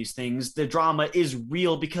believe these things. The drama is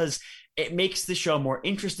real because it makes the show more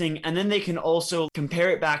interesting. And then they can also compare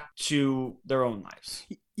it back to their own lives.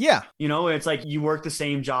 Yeah. It's like you work the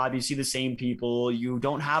same job, you see the same people, you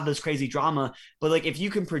don't have this crazy drama. But if you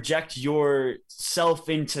can project yourself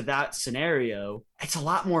into that scenario, it's a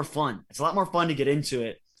lot more fun. It's a lot more fun to get into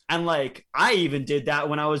it. And I even did that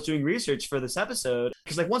when I was doing research for this episode,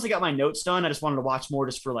 because once I got my notes done, I just wanted to watch more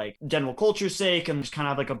just for general culture's sake and just kind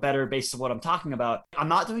of have a better basis of what I'm talking about. I'm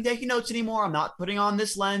not doing taking notes anymore. I'm not putting on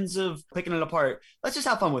this lens of picking it apart. Let's just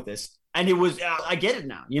have fun with this. And it was, I get it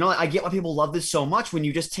now. I get why people love this so much when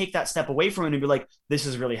you just take that step away from it and be like, this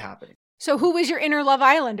is really happening. So who was your inner Love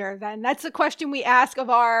Islander then? That's a question we ask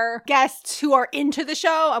of our guests who are into the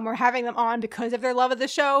show, and we're having them on because of their love of the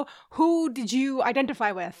show. Who did you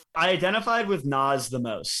identify with? I identified with Nas the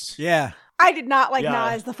most. Yeah. I did not like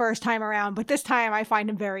Nas the first time around, but this time I find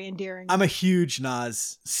him very endearing. I'm a huge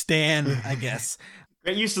Nas stan, I guess.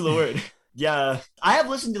 Great use of the word. Yeah. I have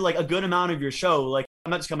listened to like a good amount of your show. Like,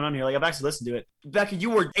 I'm not just coming on here. Like, I've actually listened to it. Becca,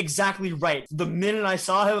 you were exactly right. The minute I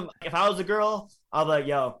saw him, if I was a girl, I'd be like,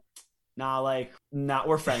 yo,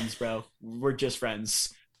 we're friends, bro. We're just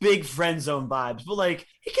friends. Big friend zone vibes. But like,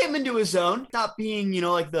 he came into his own, not being,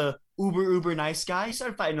 like the uber nice guy. He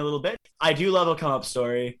started fighting a little bit. I do love a come up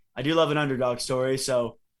story. I do love an underdog story.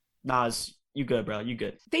 So, Nas, you good, bro. You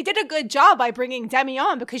good. They did a good job by bringing Demi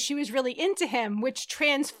on because she was really into him, which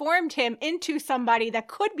transformed him into somebody that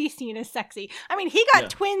could be seen as sexy. I mean, he got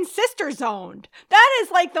twin sister zoned. That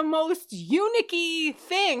is like the most unique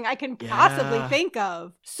thing I can possibly think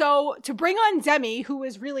of. So to bring on Demi, who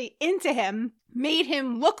was really into him, made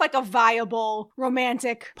him look like a viable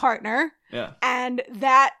romantic partner. Yeah. And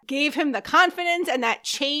that gave him the confidence, and that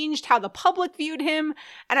changed how the public viewed him.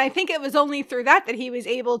 And I think it was only through that he was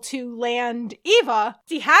able to land Eva.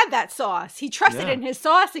 He had that sauce. He trusted in his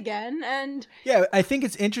sauce again. And yeah, I think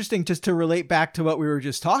it's interesting just to relate back to what we were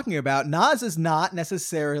just talking about. Nas is not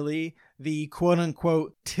necessarily the quote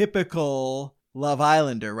unquote typical Love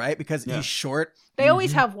Islander, right? Because he's short. They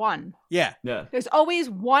always have one. Yeah. There's always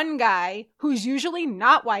one guy who's usually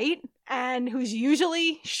not white and who's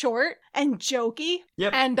usually short and jokey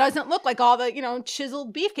and doesn't look like all the,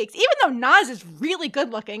 chiseled beefcakes. Even though Nas is really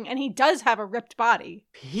good looking and he does have a ripped body.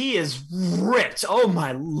 He is ripped. Oh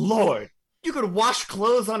my Lord. You could wash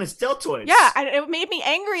clothes on his deltoids. Yeah, and it made me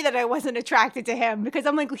angry that I wasn't attracted to him because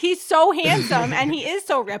I'm like, he's so handsome and he is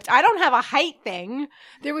so ripped. I don't have a height thing.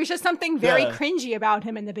 There was just something very cringy about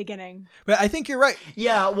him in the beginning. But I think you're right.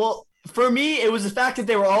 Yeah, well, for me, it was the fact that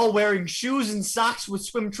they were all wearing shoes and socks with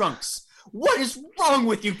swim trunks. What is wrong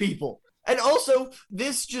with you people? And also,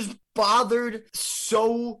 this just bothered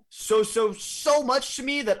so much to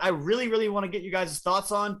me that I really, really want to get you guys'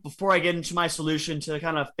 thoughts on before I get into my solution to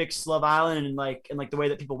kind of fix Love Island and like the way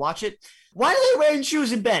that people watch it. Why are they wearing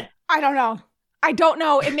shoes in bed? I don't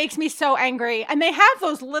know. It makes me so angry. And they have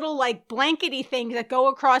those little like blankety things that go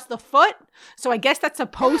across the foot. So I guess that's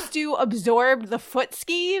supposed to absorb the foot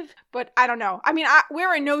skeeve. But I don't know. I mean,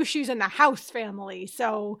 we're a no shoes in the house family.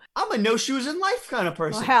 So I'm a no shoes in life kind of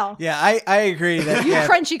person. Well, hell. Yeah, I agree that you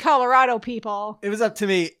crunchy Colorado people. It was up to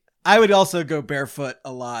me. I would also go barefoot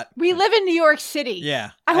a lot. We live in New York City.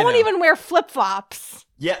 Yeah. I won't even wear flip-flops.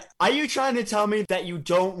 Yeah. Are you trying to tell me that you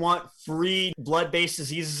don't want free blood-based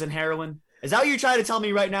diseases and heroin? Is that what you're trying to tell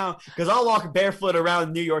me right now? Because I'll walk barefoot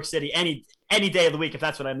around New York City any day of the week if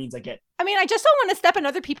that's what that means I get. I mean, I just don't want to step in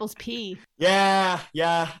other people's pee. Yeah,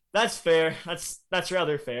 that's fair. That's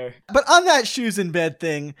rather fair. But on that shoes in bed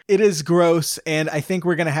thing, it is gross, and I think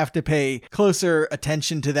we're going to have to pay closer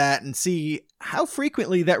attention to that and see how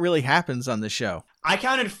frequently that really happens on the show. I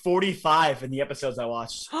counted 45 in the episodes I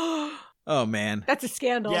watched. Oh, man. That's a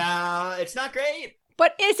scandal. Yeah, it's not great.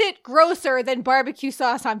 But is it grosser than barbecue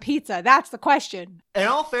sauce on pizza? That's the question. In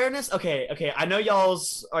all fairness, okay, I know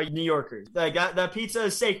y'all's are New Yorkers. That pizza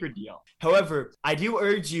is sacred to y'all. However, I do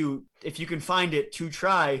urge you, if you can find it, to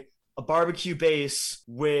try a barbecue base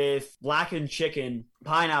with blackened chicken,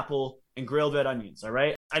 pineapple, and grilled red onions, all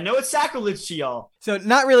right? I know it's sacrilege to y'all. So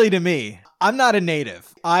not really to me. I'm not a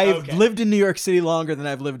native. I've lived in New York City longer than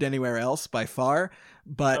I've lived anywhere else by far,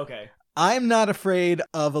 but I'm not afraid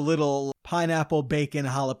of a little pineapple, bacon,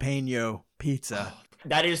 jalapeno pizza.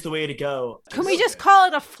 That is the way to go. Can we just call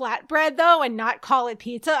it a flatbread, though, and not call it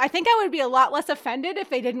pizza? I think I would be a lot less offended if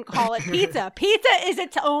they didn't call it pizza. Pizza is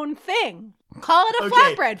its own thing. Call it a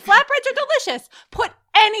flatbread. Flatbreads are delicious. Put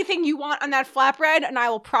anything you want on that flatbread, and I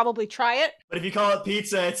will probably try it. But if you call it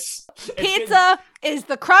pizza, it's pizza is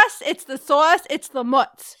the crust, it's the sauce, it's the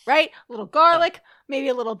mutts, right? A little garlic, maybe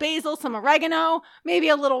a little basil, some oregano, maybe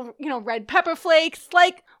a little, red pepper flakes.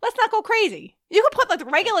 Like, let's not go crazy. You could put like the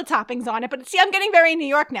regular toppings on it, but see, I'm getting very New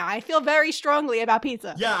York now. I feel very strongly about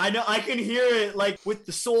pizza. Yeah, I know. I can hear it like with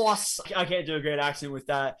the sauce. I can't do a great accent with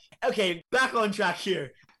that. Okay, back on track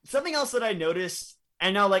here. Something else that I noticed,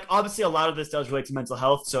 and now like obviously a lot of this does relate to mental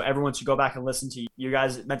health, so everyone should go back and listen to your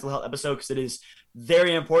guys' mental health episode because it is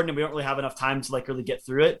very important and we don't really have enough time to like really get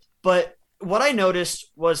through it. But what I noticed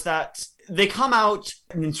was that they come out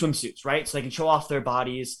in swimsuits, right? So they can show off their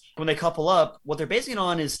bodies. When they couple up, what they're basing it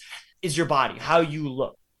on is your body, how you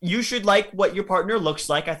look. You should like what your partner looks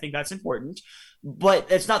like. I think that's important. But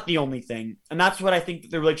it's not the only thing. And that's what I think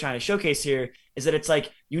they're really trying to showcase here is that it's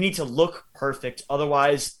like, you need to look perfect.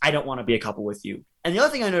 Otherwise, I don't want to be a couple with you. And the other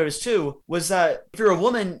thing I noticed too was that if you're a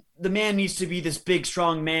woman, the man needs to be this big,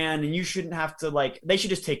 strong man, and you shouldn't have to they should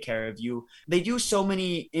just take care of you. They do so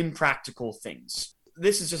many impractical things.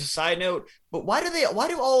 This is just a side note, but why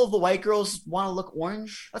do all of the white girls want to look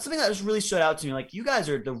orange? That's something that just really stood out to me. Like, you guys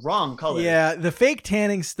are the wrong color. Yeah, the fake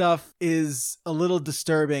tanning stuff is a little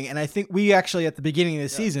disturbing. And I think we actually, at the beginning of the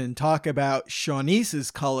season, talk about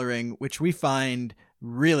Shawnice's coloring, which we find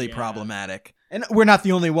really problematic. And we're not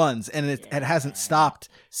the only ones. And it hasn't stopped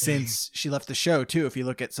since she left the show, too, if you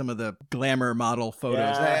look at some of the glamour model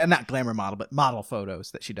photos. Not glamour model, but model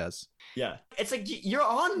photos that she does. Yeah. It's like, you're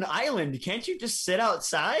on an island. Can't you just sit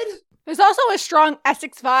outside? There's also a strong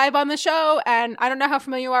Essex vibe on the show, and I don't know how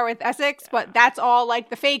familiar you are with Essex, but that's all like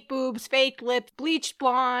the fake boobs, fake lips, bleached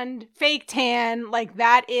blonde, fake tan. Like,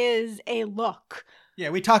 that is a look. Yeah,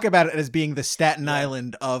 we talk about it as being the Staten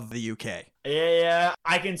Island of the UK. Yeah,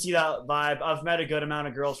 I can see that vibe. I've met a good amount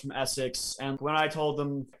of girls from Essex, and when I told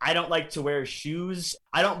them I don't like to wear shoes,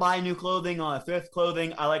 I don't buy new clothing on thrift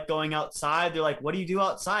clothing, I like going outside. They're like, what do you do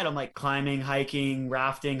outside? I'm like, climbing, hiking,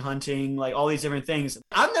 rafting, hunting, like all these different things.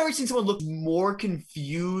 I've never seen someone look more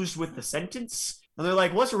confused with the sentence. And they're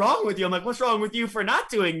like, what's wrong with you? I'm like, what's wrong with you for not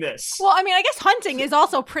doing this? Well, I mean, I guess hunting is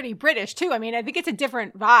also pretty British, too. I mean, I think it's a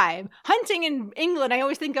different vibe. Hunting in England, I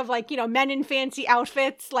always think of, like, men in fancy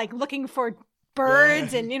outfits, like, looking for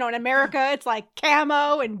birds. And, in America, it's like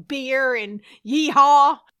camo and beer and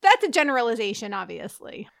yeehaw. That's a generalization,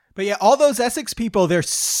 obviously. But yeah, all those Essex people, they're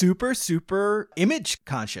super, super image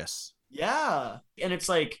conscious. Yeah. And it's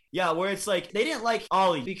like, where it's like, they didn't like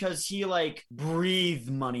Ollie because he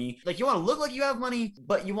breathed money. Like, you want to look like you have money,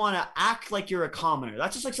 but you want to act like you're a commoner.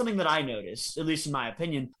 That's just something that I noticed, at least in my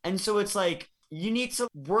opinion. And so it's like, you need to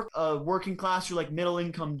work a working class or middle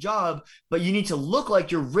income job, but you need to look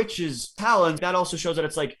like you're rich as talent. That also shows that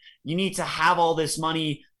it's like, you need to have all this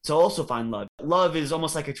money to also find love. Love is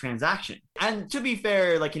almost like a transaction. And to be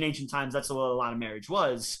fair, in ancient times, that's what a lot of marriage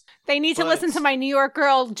was. They need to listen to my New York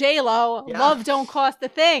girl, J-Lo. Yeah. Love don't cost a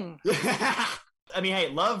thing. I mean, hey,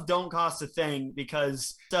 love don't cost a thing,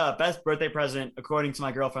 because the best birthday present, according to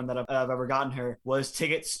my girlfriend that I've ever gotten her, was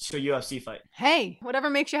tickets to a UFC fight. Hey, whatever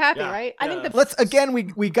makes you happy, right? I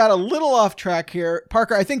think we got a little off track here.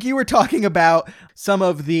 Parker, I think you were talking about some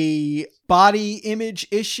of the body image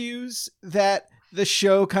issues that the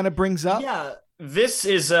show kind of brings up. Yeah. This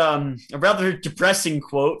is a rather depressing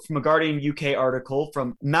quote from a Guardian UK article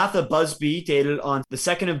from Matha Busby, dated on the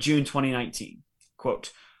 2nd of June, 2019.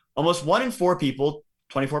 Quote, almost 1 in 4 people,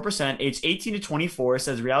 24%, aged 18 to 24,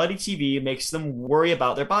 says reality TV makes them worry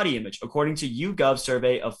about their body image, according to YouGov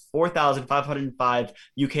survey of 4,505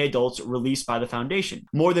 UK adults released by the foundation.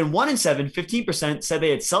 More than 1 in 7, 15%, said they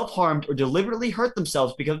had self-harmed or deliberately hurt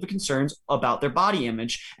themselves because of the concerns about their body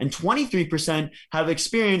image, and 23% have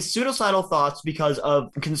experienced suicidal thoughts because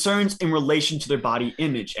of concerns in relation to their body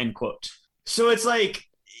image, end quote. So it's like,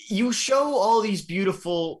 you show all these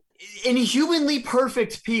beautiful, inhumanly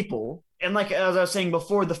perfect people, and as I was saying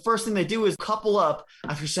before, the first thing they do is couple up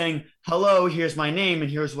after saying, hello, here's my name,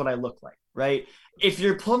 and here's what I look like, right? If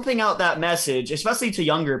you're pumping out that message, especially to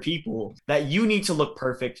younger people, that you need to look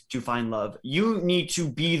perfect to find love, you need to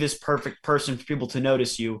be this perfect person for people to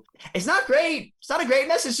notice you, it's not great. It's not a great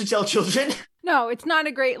message to tell children. No, it's not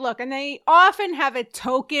a great look. And they often have a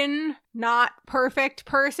token, not perfect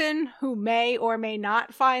person who may or may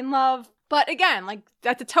not find love. But again,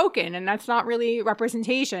 that's a token, and that's not really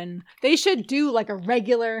representation. They should do a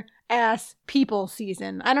regular ass People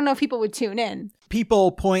season. I don't know if people would tune in.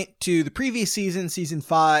 People point to the previous season, season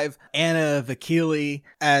 5, Anna Vakili,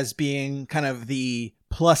 as being kind of the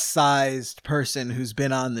plus-sized person who's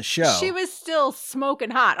been on the show. She was still smoking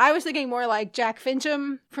hot. I was thinking more like Jack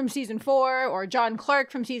Fincham from season 4 or John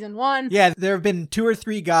Clark from season 1. Yeah, there have been 2 or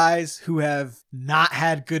 3 guys who have not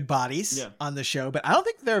had good bodies on the show, but I don't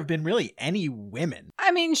think there have been really any women.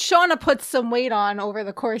 I mean, Shauna puts some weight on over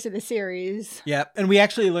the course of the series. Yeah, and we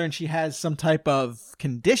actually learned she has some type of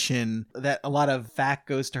condition that a lot of fat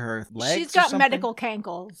goes to her legs. She's got medical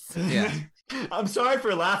cankles. Yeah. I'm sorry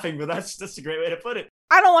for laughing, but that's a great way to put it.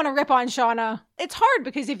 I don't want to rip on Shauna. It's hard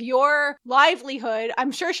because of your livelihood.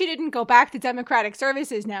 I'm sure she didn't go back to Democratic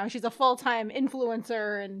Services now. She's a full-time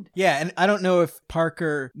influencer and... Yeah, and I don't know if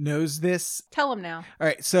Parker knows this. Tell him now. All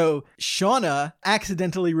right, so Shauna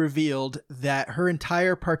accidentally revealed that her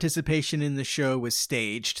entire participation in the show was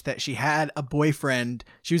staged, that she had a boyfriend.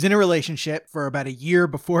 She was in a relationship for about a year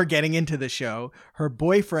before getting into the show. Her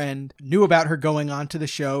boyfriend knew about her going on to the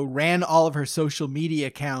show, ran all of her social media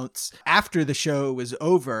accounts after the show was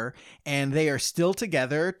over, and they are still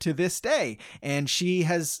together to this day. And she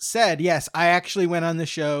has said, yes, I actually went on the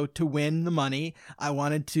show to win the money. I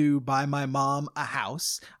wanted to buy my mom a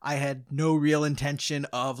house. I had no real intention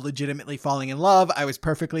of legitimately falling in love. I was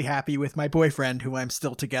perfectly happy with my boyfriend, who I'm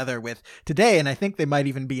still together with today. And I think they might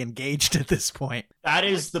even be engaged at this point. That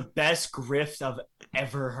is the best grift I've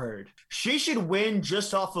ever heard. She should win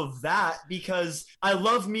just off of that, because I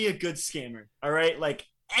love me a good scammer. All right. Like,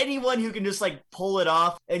 anyone who can just like pull it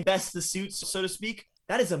off and best the suits, so to speak,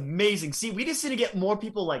 that is amazing. See, we just need to get more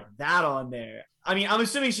people like that on there. I mean, I'm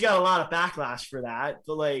assuming she got a lot of backlash for that,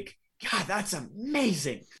 but like, God, that's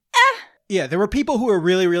amazing. Yeah, there were people who were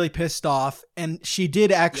really, really pissed off, and she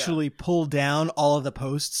did actually pull down all of the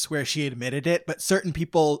posts where she admitted it, but certain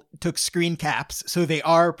people took screen caps, so they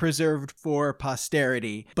are preserved for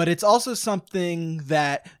posterity. But it's also something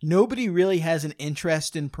that nobody really has an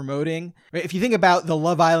interest in promoting. Right? If you think about the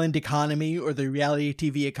Love Island economy or the reality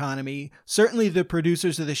TV economy, certainly the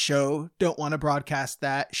producers of the show don't want to broadcast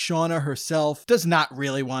that. Shauna herself does not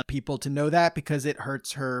really want people to know that because it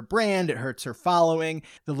hurts her brand, it hurts her following.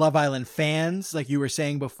 The Love Island fans, like you were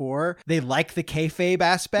saying before, they like the kayfabe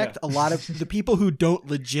aspect. A lot of the people who don't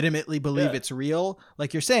legitimately believe it's real,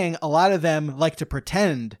 like you're saying, a lot of them like to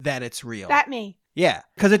pretend that it's real. That me. Yeah,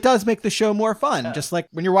 because it does make the show more fun. Just like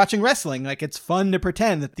when you're watching wrestling, like it's fun to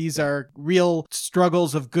pretend that these are real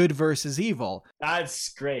struggles of good versus evil. That's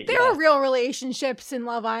great. There are real relationships in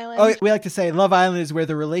Love Island. Oh, we like to say Love Island is where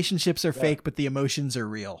the relationships are fake, but the emotions are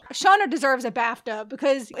real. Shauna deserves a BAFTA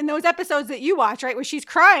because in those episodes that you watch, right, where she's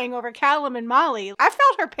crying over Callum and Molly, I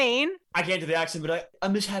felt her pain. I can't do the accent, but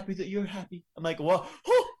I'm just happy that you're happy. I'm like, well,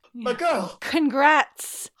 my girl.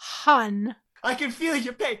 Congrats, hun. I can feel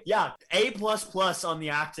your pain. Yeah, A++ on the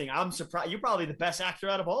acting. I'm surprised. You're probably the best actor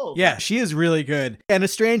out of all. Yeah, she is really good. And a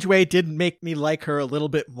strange way did make me like her a little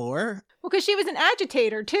bit more. Well, because she was an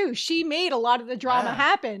agitator, too. She made a lot of the drama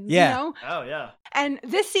happen, you know? Oh, yeah. And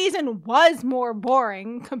this season was more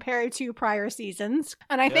boring compared to prior seasons.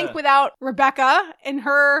 And I think without Rebecca in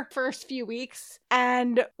her first few weeks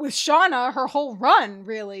and with Shauna, her whole run,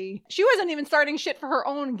 really, she wasn't even starting shit for her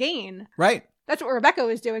own gain. Right. That's what Rebecca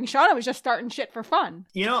was doing. Shauna was just starting shit for fun.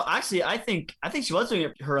 You know, actually, I think she was doing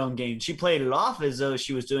it her own game. She played it off as though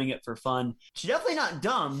she was doing it for fun. She's definitely not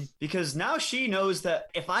dumb, because now she knows that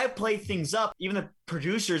if I play things up, even the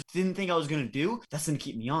producers didn't think I was going to do, that's going to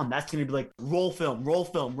keep me on. That's going to be like, roll film.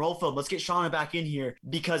 Let's get Shauna back in here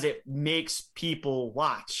because it makes people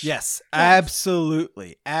watch. Yes,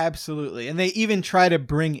 absolutely. Absolutely. And they even try to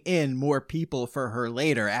bring in more people for her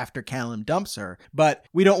later after Callum dumps her. But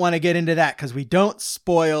we don't want to get into that because we don't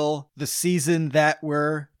spoil the season that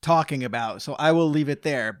we're talking about. So I will leave it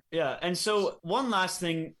there. Yeah. And so one last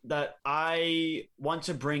thing that I want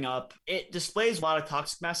to bring up, it displays a lot of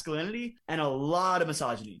toxic masculinity and a lot of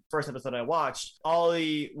misogyny. First episode I watched,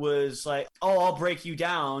 Ollie was like, oh, I'll break you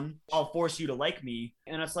down. I'll force you to like me.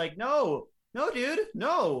 And it's like, no, dude,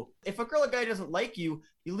 no. If a girl or guy doesn't like you,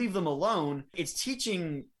 you leave them alone. It's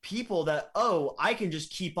teaching people that, oh, I can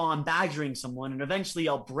just keep on badgering someone and eventually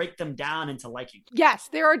I'll break them down into liking. Yes,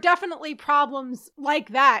 there are definitely problems like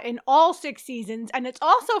that in all 6 seasons. And it's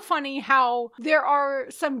also funny how there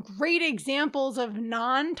are some great examples of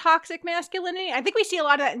non-toxic masculinity. I think we see a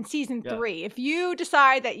lot of that in season 3. If you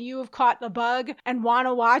decide that you have caught the bug and want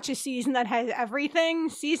to watch a season that has everything,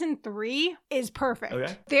 season 3 is perfect.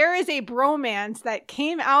 Okay. There is a bromance that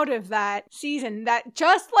came out of that season that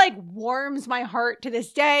just like warms my heart to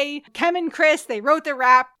this day. Kem and Chris, they wrote the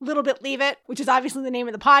rap, Little Bit Leave It, which is obviously the name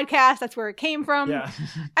of the podcast. That's where it came from. Yeah.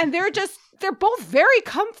 And they're both very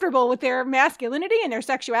comfortable with their masculinity and their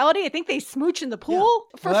sexuality. I think they smooch in the pool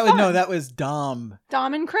for fun. That was Dom.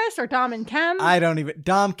 Dom and Chris or Dom and Kem?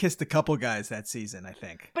 Dom kissed a couple guys that season, I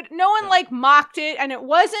think. But no one mocked it, and it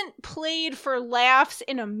wasn't played for laughs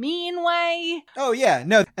in a mean way. Oh yeah,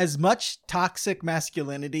 no. As much toxic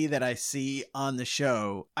masculinity that I see on the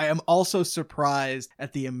show, I am also surprised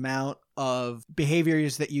at the amount of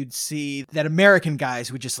behaviors that you'd see that American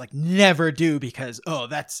guys would just like never do because, oh,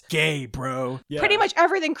 that's gay, bro. Yeah. Pretty much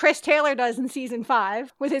everything Chris Taylor does in season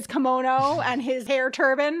 5 with his kimono and his hair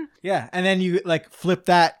turban. Yeah. And then you like flip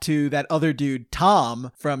that to that other dude,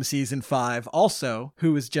 Tom, from season 5 also,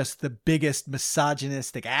 who was just the biggest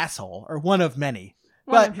misogynistic asshole, or one of many.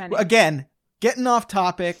 But again, getting off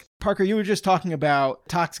topic, Parker, you were just talking about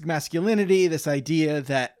toxic masculinity, this idea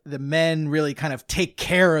that the men really kind of take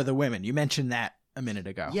care of the women. You mentioned that a minute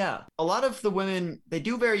ago. Yeah. A lot of the women, they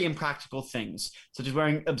do very impractical things, such as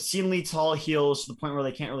wearing obscenely tall heels to the point where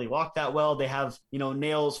they can't really walk that well. They have,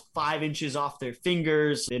 nails 5 inches off their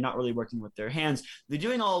fingers. They're not really working with their hands. They're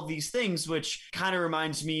doing all of these things, which kind of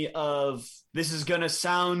reminds me of, this is going to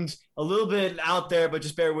sound a little bit out there, but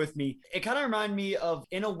just bear with me. It kind of reminded me of,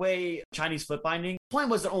 in a way, Chinese foot binding. The point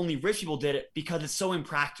was that only rich people did it because it's so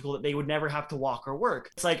impractical that they would never have to walk or work.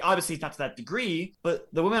 It's like, obviously it's not to that degree, but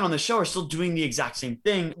the women on the show are still doing the exact same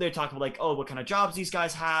thing. They're talking about like, oh, what kind of jobs these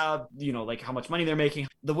guys have, like how much money they're making.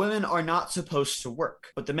 The women are not supposed to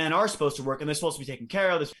work, but the men are supposed to work and they're supposed to be taken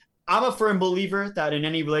care of. I'm a firm believer that in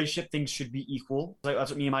any relationship, things should be equal. Like,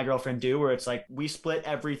 that's what me and my girlfriend do, where it's like we split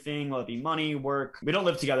everything, whether it be money, work. We don't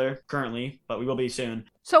live together currently, but we will be soon.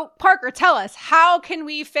 So, Parker, tell us, how can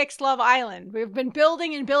we fix Love Island? We've been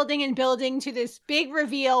building and building and building to this big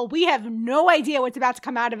reveal. We have no idea what's about to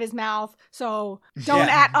come out of his mouth. So don't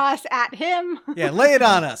at us, at him. Yeah, lay it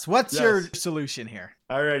on us. What's your solution here?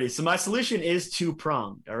 Alrighty, so my solution is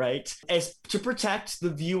two-pronged, all right? It's to protect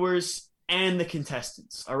the viewers and the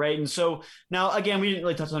contestants, all right? And so now, again, we didn't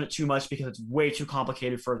really touch on it too much because it's way too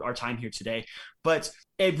complicated for our time here today, but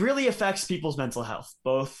it really affects people's mental health,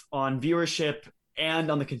 both on viewership and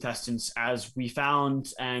on the contestants, as we found.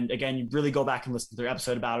 And again, you really go back and listen to their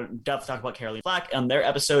episode about it, and definitely talk about Caroline Flack on their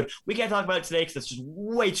episode. We can't talk about it today because it's just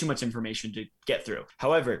way too much information to get through.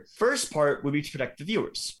 However, first part would be to protect the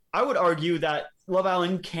viewers. I would argue that Love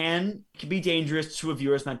Island can be dangerous to a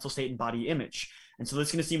viewer's mental state and body image. And so this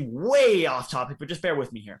is going to seem way off topic, but just bear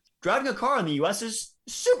with me here. Driving a car in the U.S. is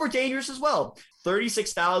super dangerous as well.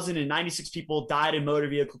 36,096 people died in motor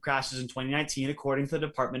vehicle crashes in 2019, according to the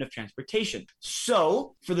Department of Transportation.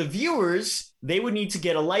 So for the viewers, they would need to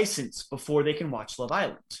get a license before they can watch Love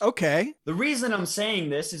Island. Okay. The reason I'm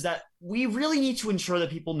saying this is that we really need to ensure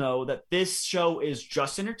that people know that this show is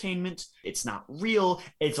just entertainment. It's not real.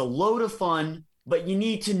 It's a load of fun, but you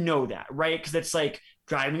need to know that, right? Because it's like,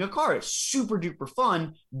 driving a car is super duper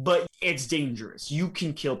fun, but it's dangerous. You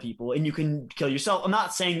can kill people and you can kill yourself. I'm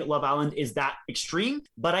not saying that Love Island is that extreme,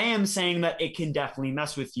 but I am saying that it can definitely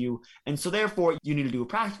mess with you. And so therefore, you need to do a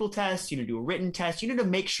practical test, you need to do a written test, you need to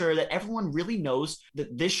make sure that everyone really knows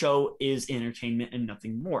that this show is entertainment and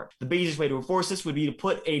nothing more. The easiest way to enforce this would be to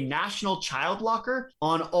put a national child locker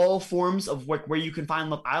on all forms of where you can find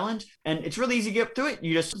Love Island. And it's really easy to get through it.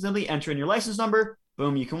 You just simply enter in your license number,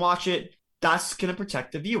 boom, you can watch it. That's going to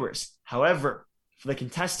protect the viewers. However, for the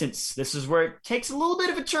contestants, this is where it takes a little bit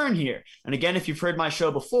of a turn here. And again, if you've heard my show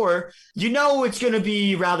before, you know it's going to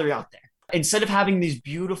be rather out there. Instead of having these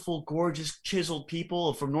beautiful, gorgeous, chiseled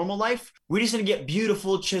people from normal life, we're just going to get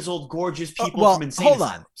beautiful, chiseled, gorgeous people from insane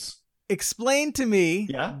asylums. Explain to me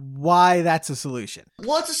why that's a solution.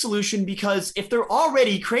 Well, it's a solution because if they're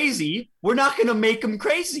already crazy, we're not going to make them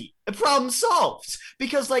crazy. The problem solved.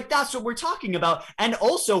 Because, that's what we're talking about. And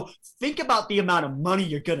also, think about the amount of money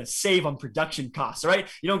you're going to save on production costs, right?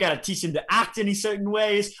 You don't got to teach them to act any certain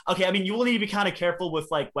ways. Okay, I mean, you will need to be kind of careful with,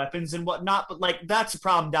 weapons and whatnot, but, that's a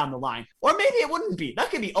problem down the line. Or maybe it wouldn't be. That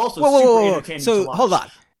could be also super entertaining to watch. So, hold on.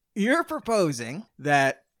 You're proposing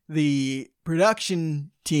that the production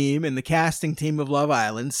team and the casting team of Love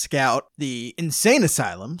Island scout the insane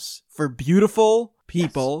asylums for beautiful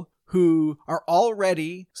people who are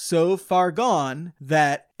already so far gone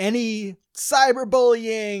that any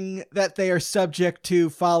cyberbullying that they are subject to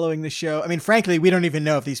following the show. I mean, frankly, we don't even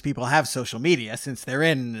know if these people have social media since they're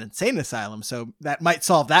in an insane asylum, so that might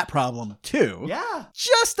solve that problem too. Yeah.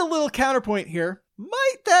 Just a little counterpoint here.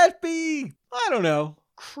 Might that be, I don't know,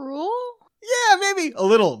 cruel? Yeah, maybe a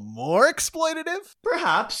little more exploitative?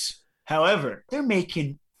 Perhaps. However, they're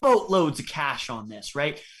making boatloads of cash on this,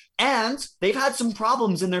 right? And they've had some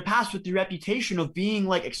problems in their past with the reputation of being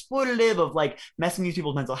exploitative, of messing with these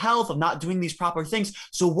people's mental health, of not doing these proper things.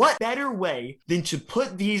 So what better way than to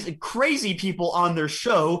put these crazy people on their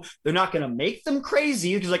show? They're not going to make them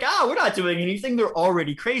crazy because we're not doing anything. They're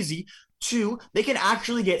already crazy. Two, they can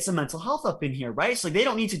actually get some mental health up in here, right? So like, they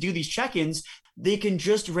don't need to do these check-ins. They can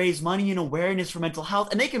just raise money and awareness for mental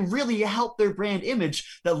health, and they can really help their brand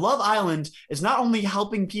image that Love Island is not only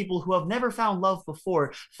helping people who have never found love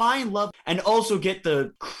before find love and also get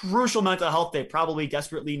the crucial mental health they probably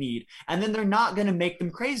desperately need. And then they're not going to make them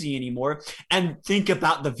crazy anymore. And think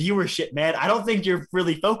about the viewership, man. I don't think you're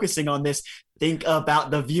really focusing on this. Think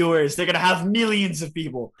about the viewers. They're going to have millions of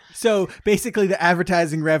people. So basically the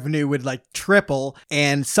advertising revenue would like triple,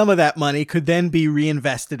 and some of that money could then be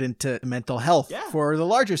reinvested into mental health for the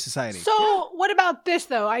larger society. So what about this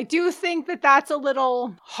though? I do think that that's a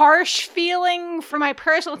little harsh feeling for my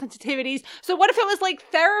personal sensitivities. So what if it was like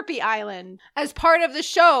Therapy Island? As part of the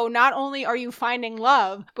show, not only are you finding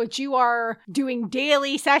love, but you are doing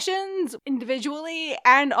daily sessions individually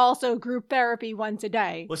and also group therapy once a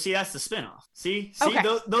day. Well, see, that's the spinoff. See, Okay.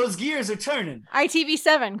 those gears are turning.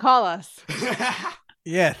 ITV7, call us.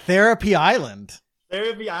 Yeah, Therapy Island.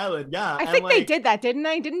 Therapy Island, yeah. I think they did that, didn't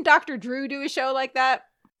they? Didn't Dr. Drew do a show like that?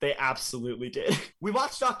 They absolutely did. We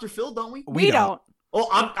watch Dr. Phil, don't we? We don't. Oh,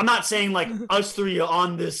 I'm not saying like us three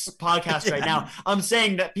on this podcast right now. I'm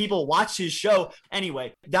saying that people watch his show.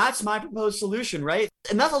 Anyway, that's my proposed solution, right?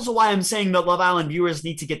 And that's also why I'm saying that Love Island viewers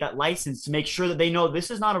need to get that license to make sure that they know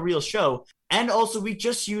this is not a real show. And also, we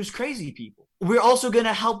just use crazy people. We're also going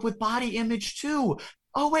to help with body image too.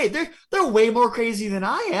 Oh, wait, they're way more crazy than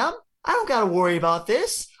I am. I don't got to worry about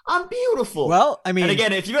this. I'm beautiful. Well, I mean, and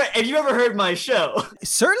again, if you ever heard my show,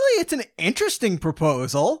 certainly it's an interesting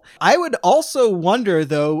proposal. I would also wonder,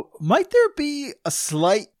 though, might there be a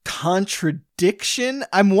slight contradiction?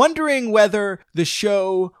 I'm wondering whether the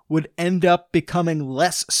show would end up becoming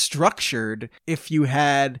less structured if you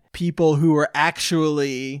had people who were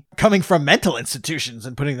actually coming from mental institutions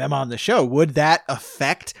and putting them on the show. Would that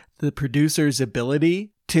affect the producer's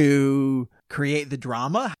ability to create the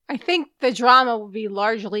drama? I think the drama will be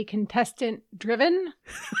largely contestant driven.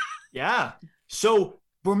 Yeah. So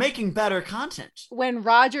we're making better content. When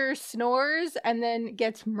Roger snores and then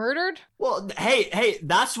gets murdered. Well, hey,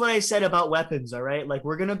 that's what I said about weapons, all right? Like,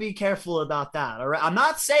 we're going to be careful about that, all right? I'm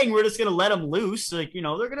not saying we're just going to let them loose. Like, they're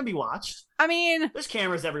going to be watched. I mean, there's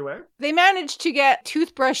cameras everywhere. They managed to get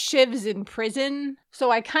toothbrush shivs in prison,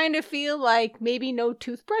 so I kind of feel like maybe no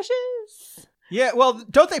toothbrushes. Yeah, well,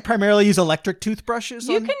 don't they primarily use electric toothbrushes?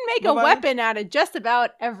 You can make a weapon out of just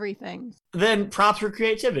about everything. Then props for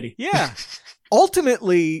creativity. Yeah.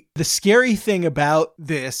 Ultimately, the scary thing about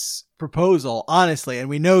this proposal, honestly, and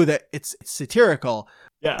we know that it's satirical.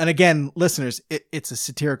 Yeah. And again, listeners, it's a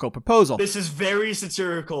satirical proposal. This is very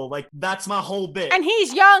satirical. Like, that's my whole bit. And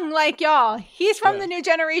he's young like y'all. He's from the new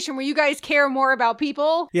generation where you guys care more about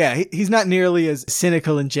people. Yeah, he's not nearly as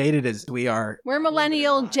cynical and jaded as we are. We're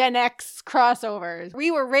millennial Gen X crossovers.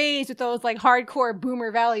 We were raised with those like hardcore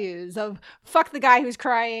boomer values of fuck the guy who's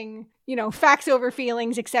crying, facts over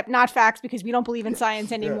feelings, except not facts because we don't believe in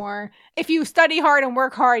science anymore. If you study hard and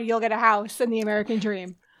work hard, you'll get a house in the American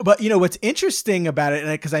dream. But, what's interesting about it,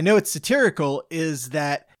 because I know it's satirical, is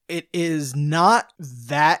that it is not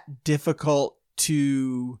that difficult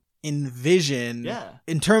to envision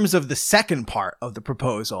in terms of the second part of the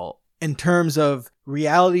proposal, in terms of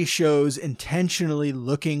reality shows intentionally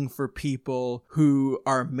looking for people who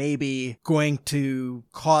are maybe going to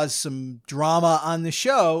cause some drama on the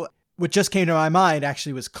show. What just came to my mind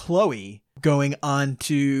actually was Chloe going on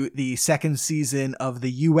to the second season of the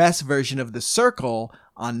US version of The Circle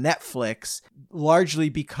on Netflix, largely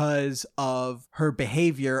because of her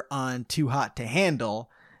behavior on Too Hot to Handle.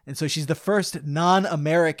 And so she's the first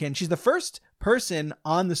non-American, she's the first person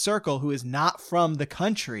on The Circle who is not from the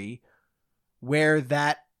country where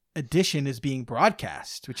that edition is being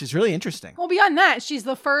broadcast, which is really interesting. Well, beyond that, she's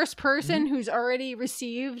the first person who's already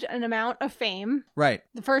received an amount of fame. Right.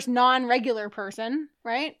 The first non-regular person,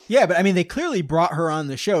 right? Yeah, but I mean, they clearly brought her on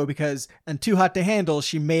the show because on Too Hot to Handle,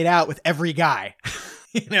 she made out with every guy.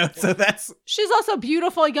 So that's... She's also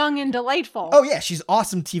beautiful, young, and delightful. Oh, yeah, she's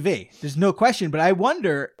awesome TV. There's no question. But I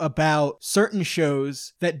wonder about certain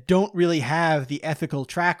shows that don't really have the ethical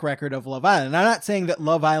track record of Love Island. And I'm not saying that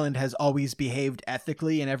Love Island has always behaved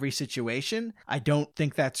ethically in every situation. I don't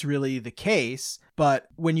think that's really the case. But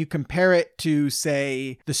when you compare it to,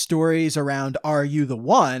 say, the stories around Are You the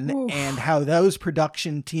One? Oof. And how those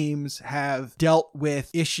production teams have dealt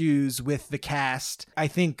with issues with the cast, I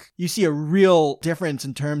think you see a real difference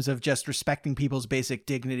in terms of just respecting people's basic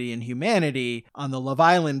dignity and humanity on the Love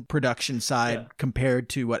Island production side compared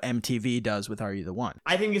to what MTV does with Are You the One?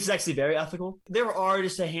 I think this is actually very ethical. There are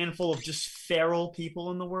just a handful of just feral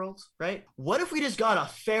people in the world, right? What if we just got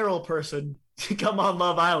a feral person to come on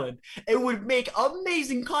Love Island. It would make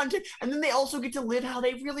amazing content. And then they also get to live how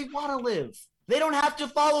they really want to live. They don't have to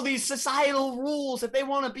follow these societal rules. If they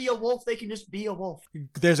want to be a wolf, they can just be a wolf.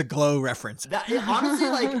 There's a Glow reference. Honestly,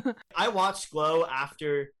 like, I watched Glow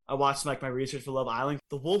after I watched like my research for Love Island.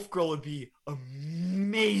 The wolf girl would be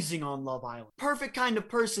amazing on Love Island. Perfect kind of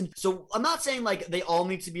person. So I'm not saying like they all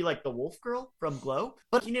need to be like the wolf girl from Glow,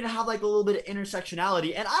 but you need to have like a little bit of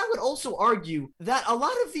intersectionality. And I would also argue that a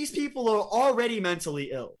lot of these people are already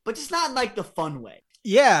mentally ill, but just not in like the fun way.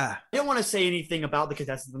 Yeah. I don't want to say anything about the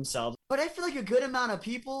contestants themselves, but I feel like a good amount of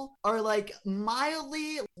people are like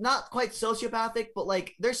mildly, not quite sociopathic, but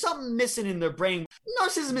like there's something missing in their brain.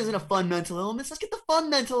 Narcissism isn't a fun mental illness. Let's get the fun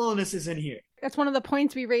mental illnesses in here. That's one of the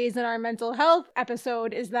points we raised in our mental health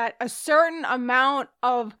episode, is that a certain amount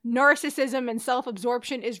of narcissism and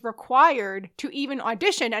self-absorption is required to even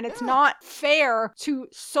audition. And it's not fair to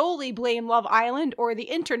solely blame Love Island or the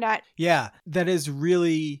internet. Yeah, that is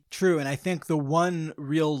really true. And I think the one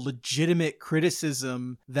real legitimate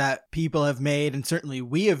criticism that people have made, and certainly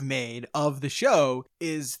we have made of the show,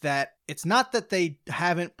 is that it's not that they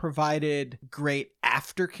haven't provided great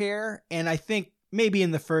aftercare. And I think maybe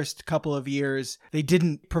in the first couple of years, they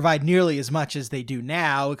didn't provide nearly as much as they do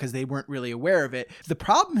now because they weren't really aware of it. The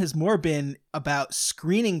problem has more been about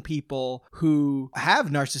screening people who have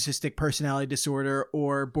narcissistic personality disorder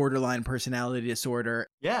or borderline personality disorder.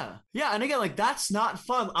 Yeah. And again, like, that's not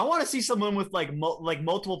fun. I want to see someone with like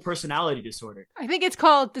multiple personality disorder. I think it's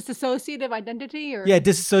called dissociative identity. Yeah,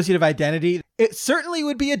 dissociative identity. It certainly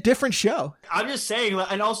would be a different show. I'm just saying,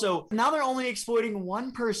 and also now they're only exploiting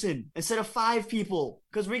one person instead of 5 people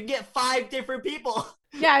because we can get 5 different people.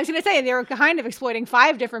 Yeah, I was going to say, they were kind of exploiting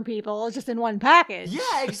 5 different people just in one package.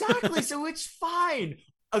 Yeah, exactly. So it's fine.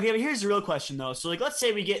 Okay, but here's the real question, though. So, like, let's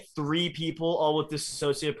say we get 3 people all with this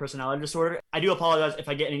dissociative personality disorder. I do apologize if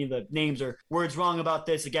I get any of the names or words wrong about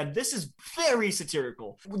this. Again, this is very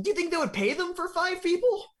satirical. Do you think they would pay them for 5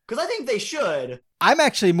 people? Because I think they should. I'm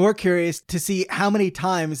actually more curious to see how many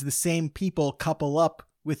times the same people couple up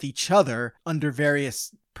with each other under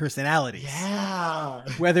various personalities. Yeah.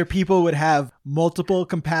 Whether people would have multiple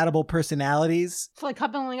compatible personalities. So like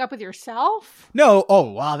coupling up with yourself? No.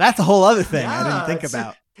 Oh, wow. That's a whole other thing I didn't think it's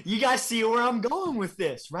about. You guys see where I'm going with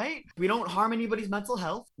this, right? We don't harm anybody's mental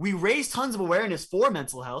health. We raise tons of awareness for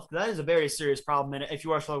mental health. That is a very serious problem. And if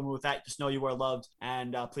you are struggling with that, just know you are loved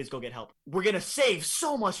and please go get help. We're going to save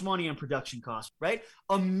so much money on production costs, right?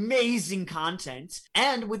 Amazing content.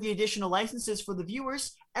 And with the additional licenses for the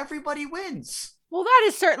viewers, everybody wins. Well, that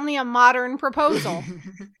is certainly a modern proposal.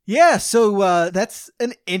 Yeah, so that's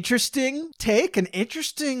an interesting take, an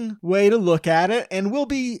interesting way to look at it. And we'll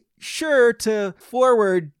be sure to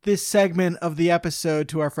forward this segment of the episode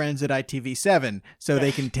to our friends at ITV7 so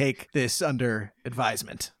they can take this under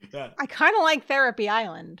advisement. Yeah. I kind of like Therapy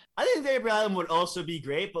Island. I think Therapy Island would also be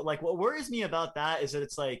great, but like what worries me about that is that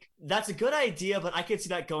it's like, that's a good idea, but I could see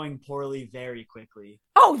that going poorly very quickly.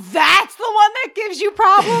 Oh, that's the one that gives you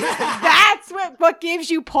problems? That's what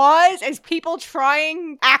gives you pause, is people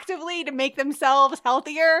trying actively to make themselves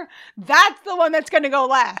healthier? That's the one that's going to go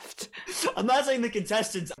left. I'm not saying the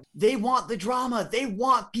contestants, they want the drama. They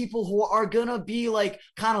want people who are going to be like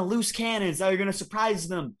kind of loose cannons that are going to surprise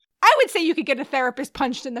them. I would say you could get a therapist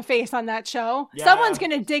punched in the face on that show. Yeah. Someone's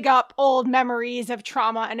going to dig up old memories of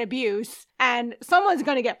trauma and abuse, and someone's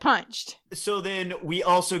going to get punched. So then we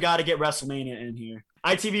also got to get WrestleMania in here.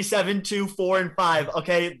 ITV7, 2, 4, and 5.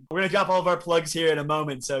 Okay, we're going to drop all of our plugs here in a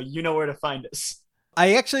moment, so you know where to find us.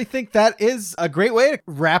 I actually think that is a great way to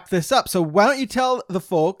wrap this up. So why don't you tell the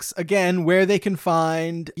folks, again, where they can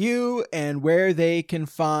find you and where they can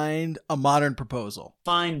find A Modern Proposal.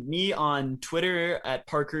 Find me on Twitter at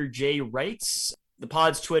Parker J. Wrights. The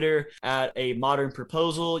pod's Twitter at A Modern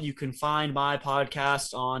Proposal. You can find my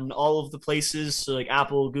podcast on all of the places, so like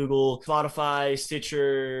Apple, Google, Spotify,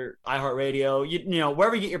 Stitcher, iHeartRadio, you know,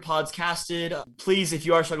 wherever you get your pods casted. Please, if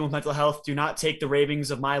you are struggling with mental health, do not take the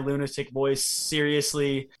ravings of my lunatic voice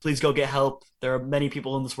seriously. Please go get help. There are many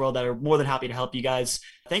people in this world that are more than happy to help you guys.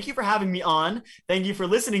 Thank you for having me on. Thank you for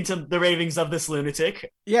listening to the ravings of this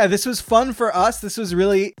lunatic. Yeah, this was fun for us. This was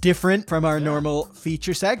really different from our normal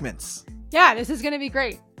feature segments. Yeah, this is going to be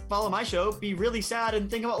great. Follow my show, be really sad, and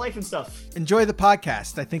think about life and stuff. Enjoy the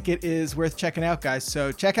podcast. I think it is worth checking out, guys.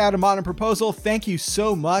 So check out A Modern Proposal. Thank you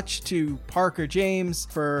so much to Parker James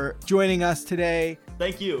for joining us today.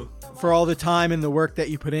 Thank you. For all the time and the work that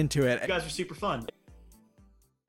you put into it. You guys are super fun.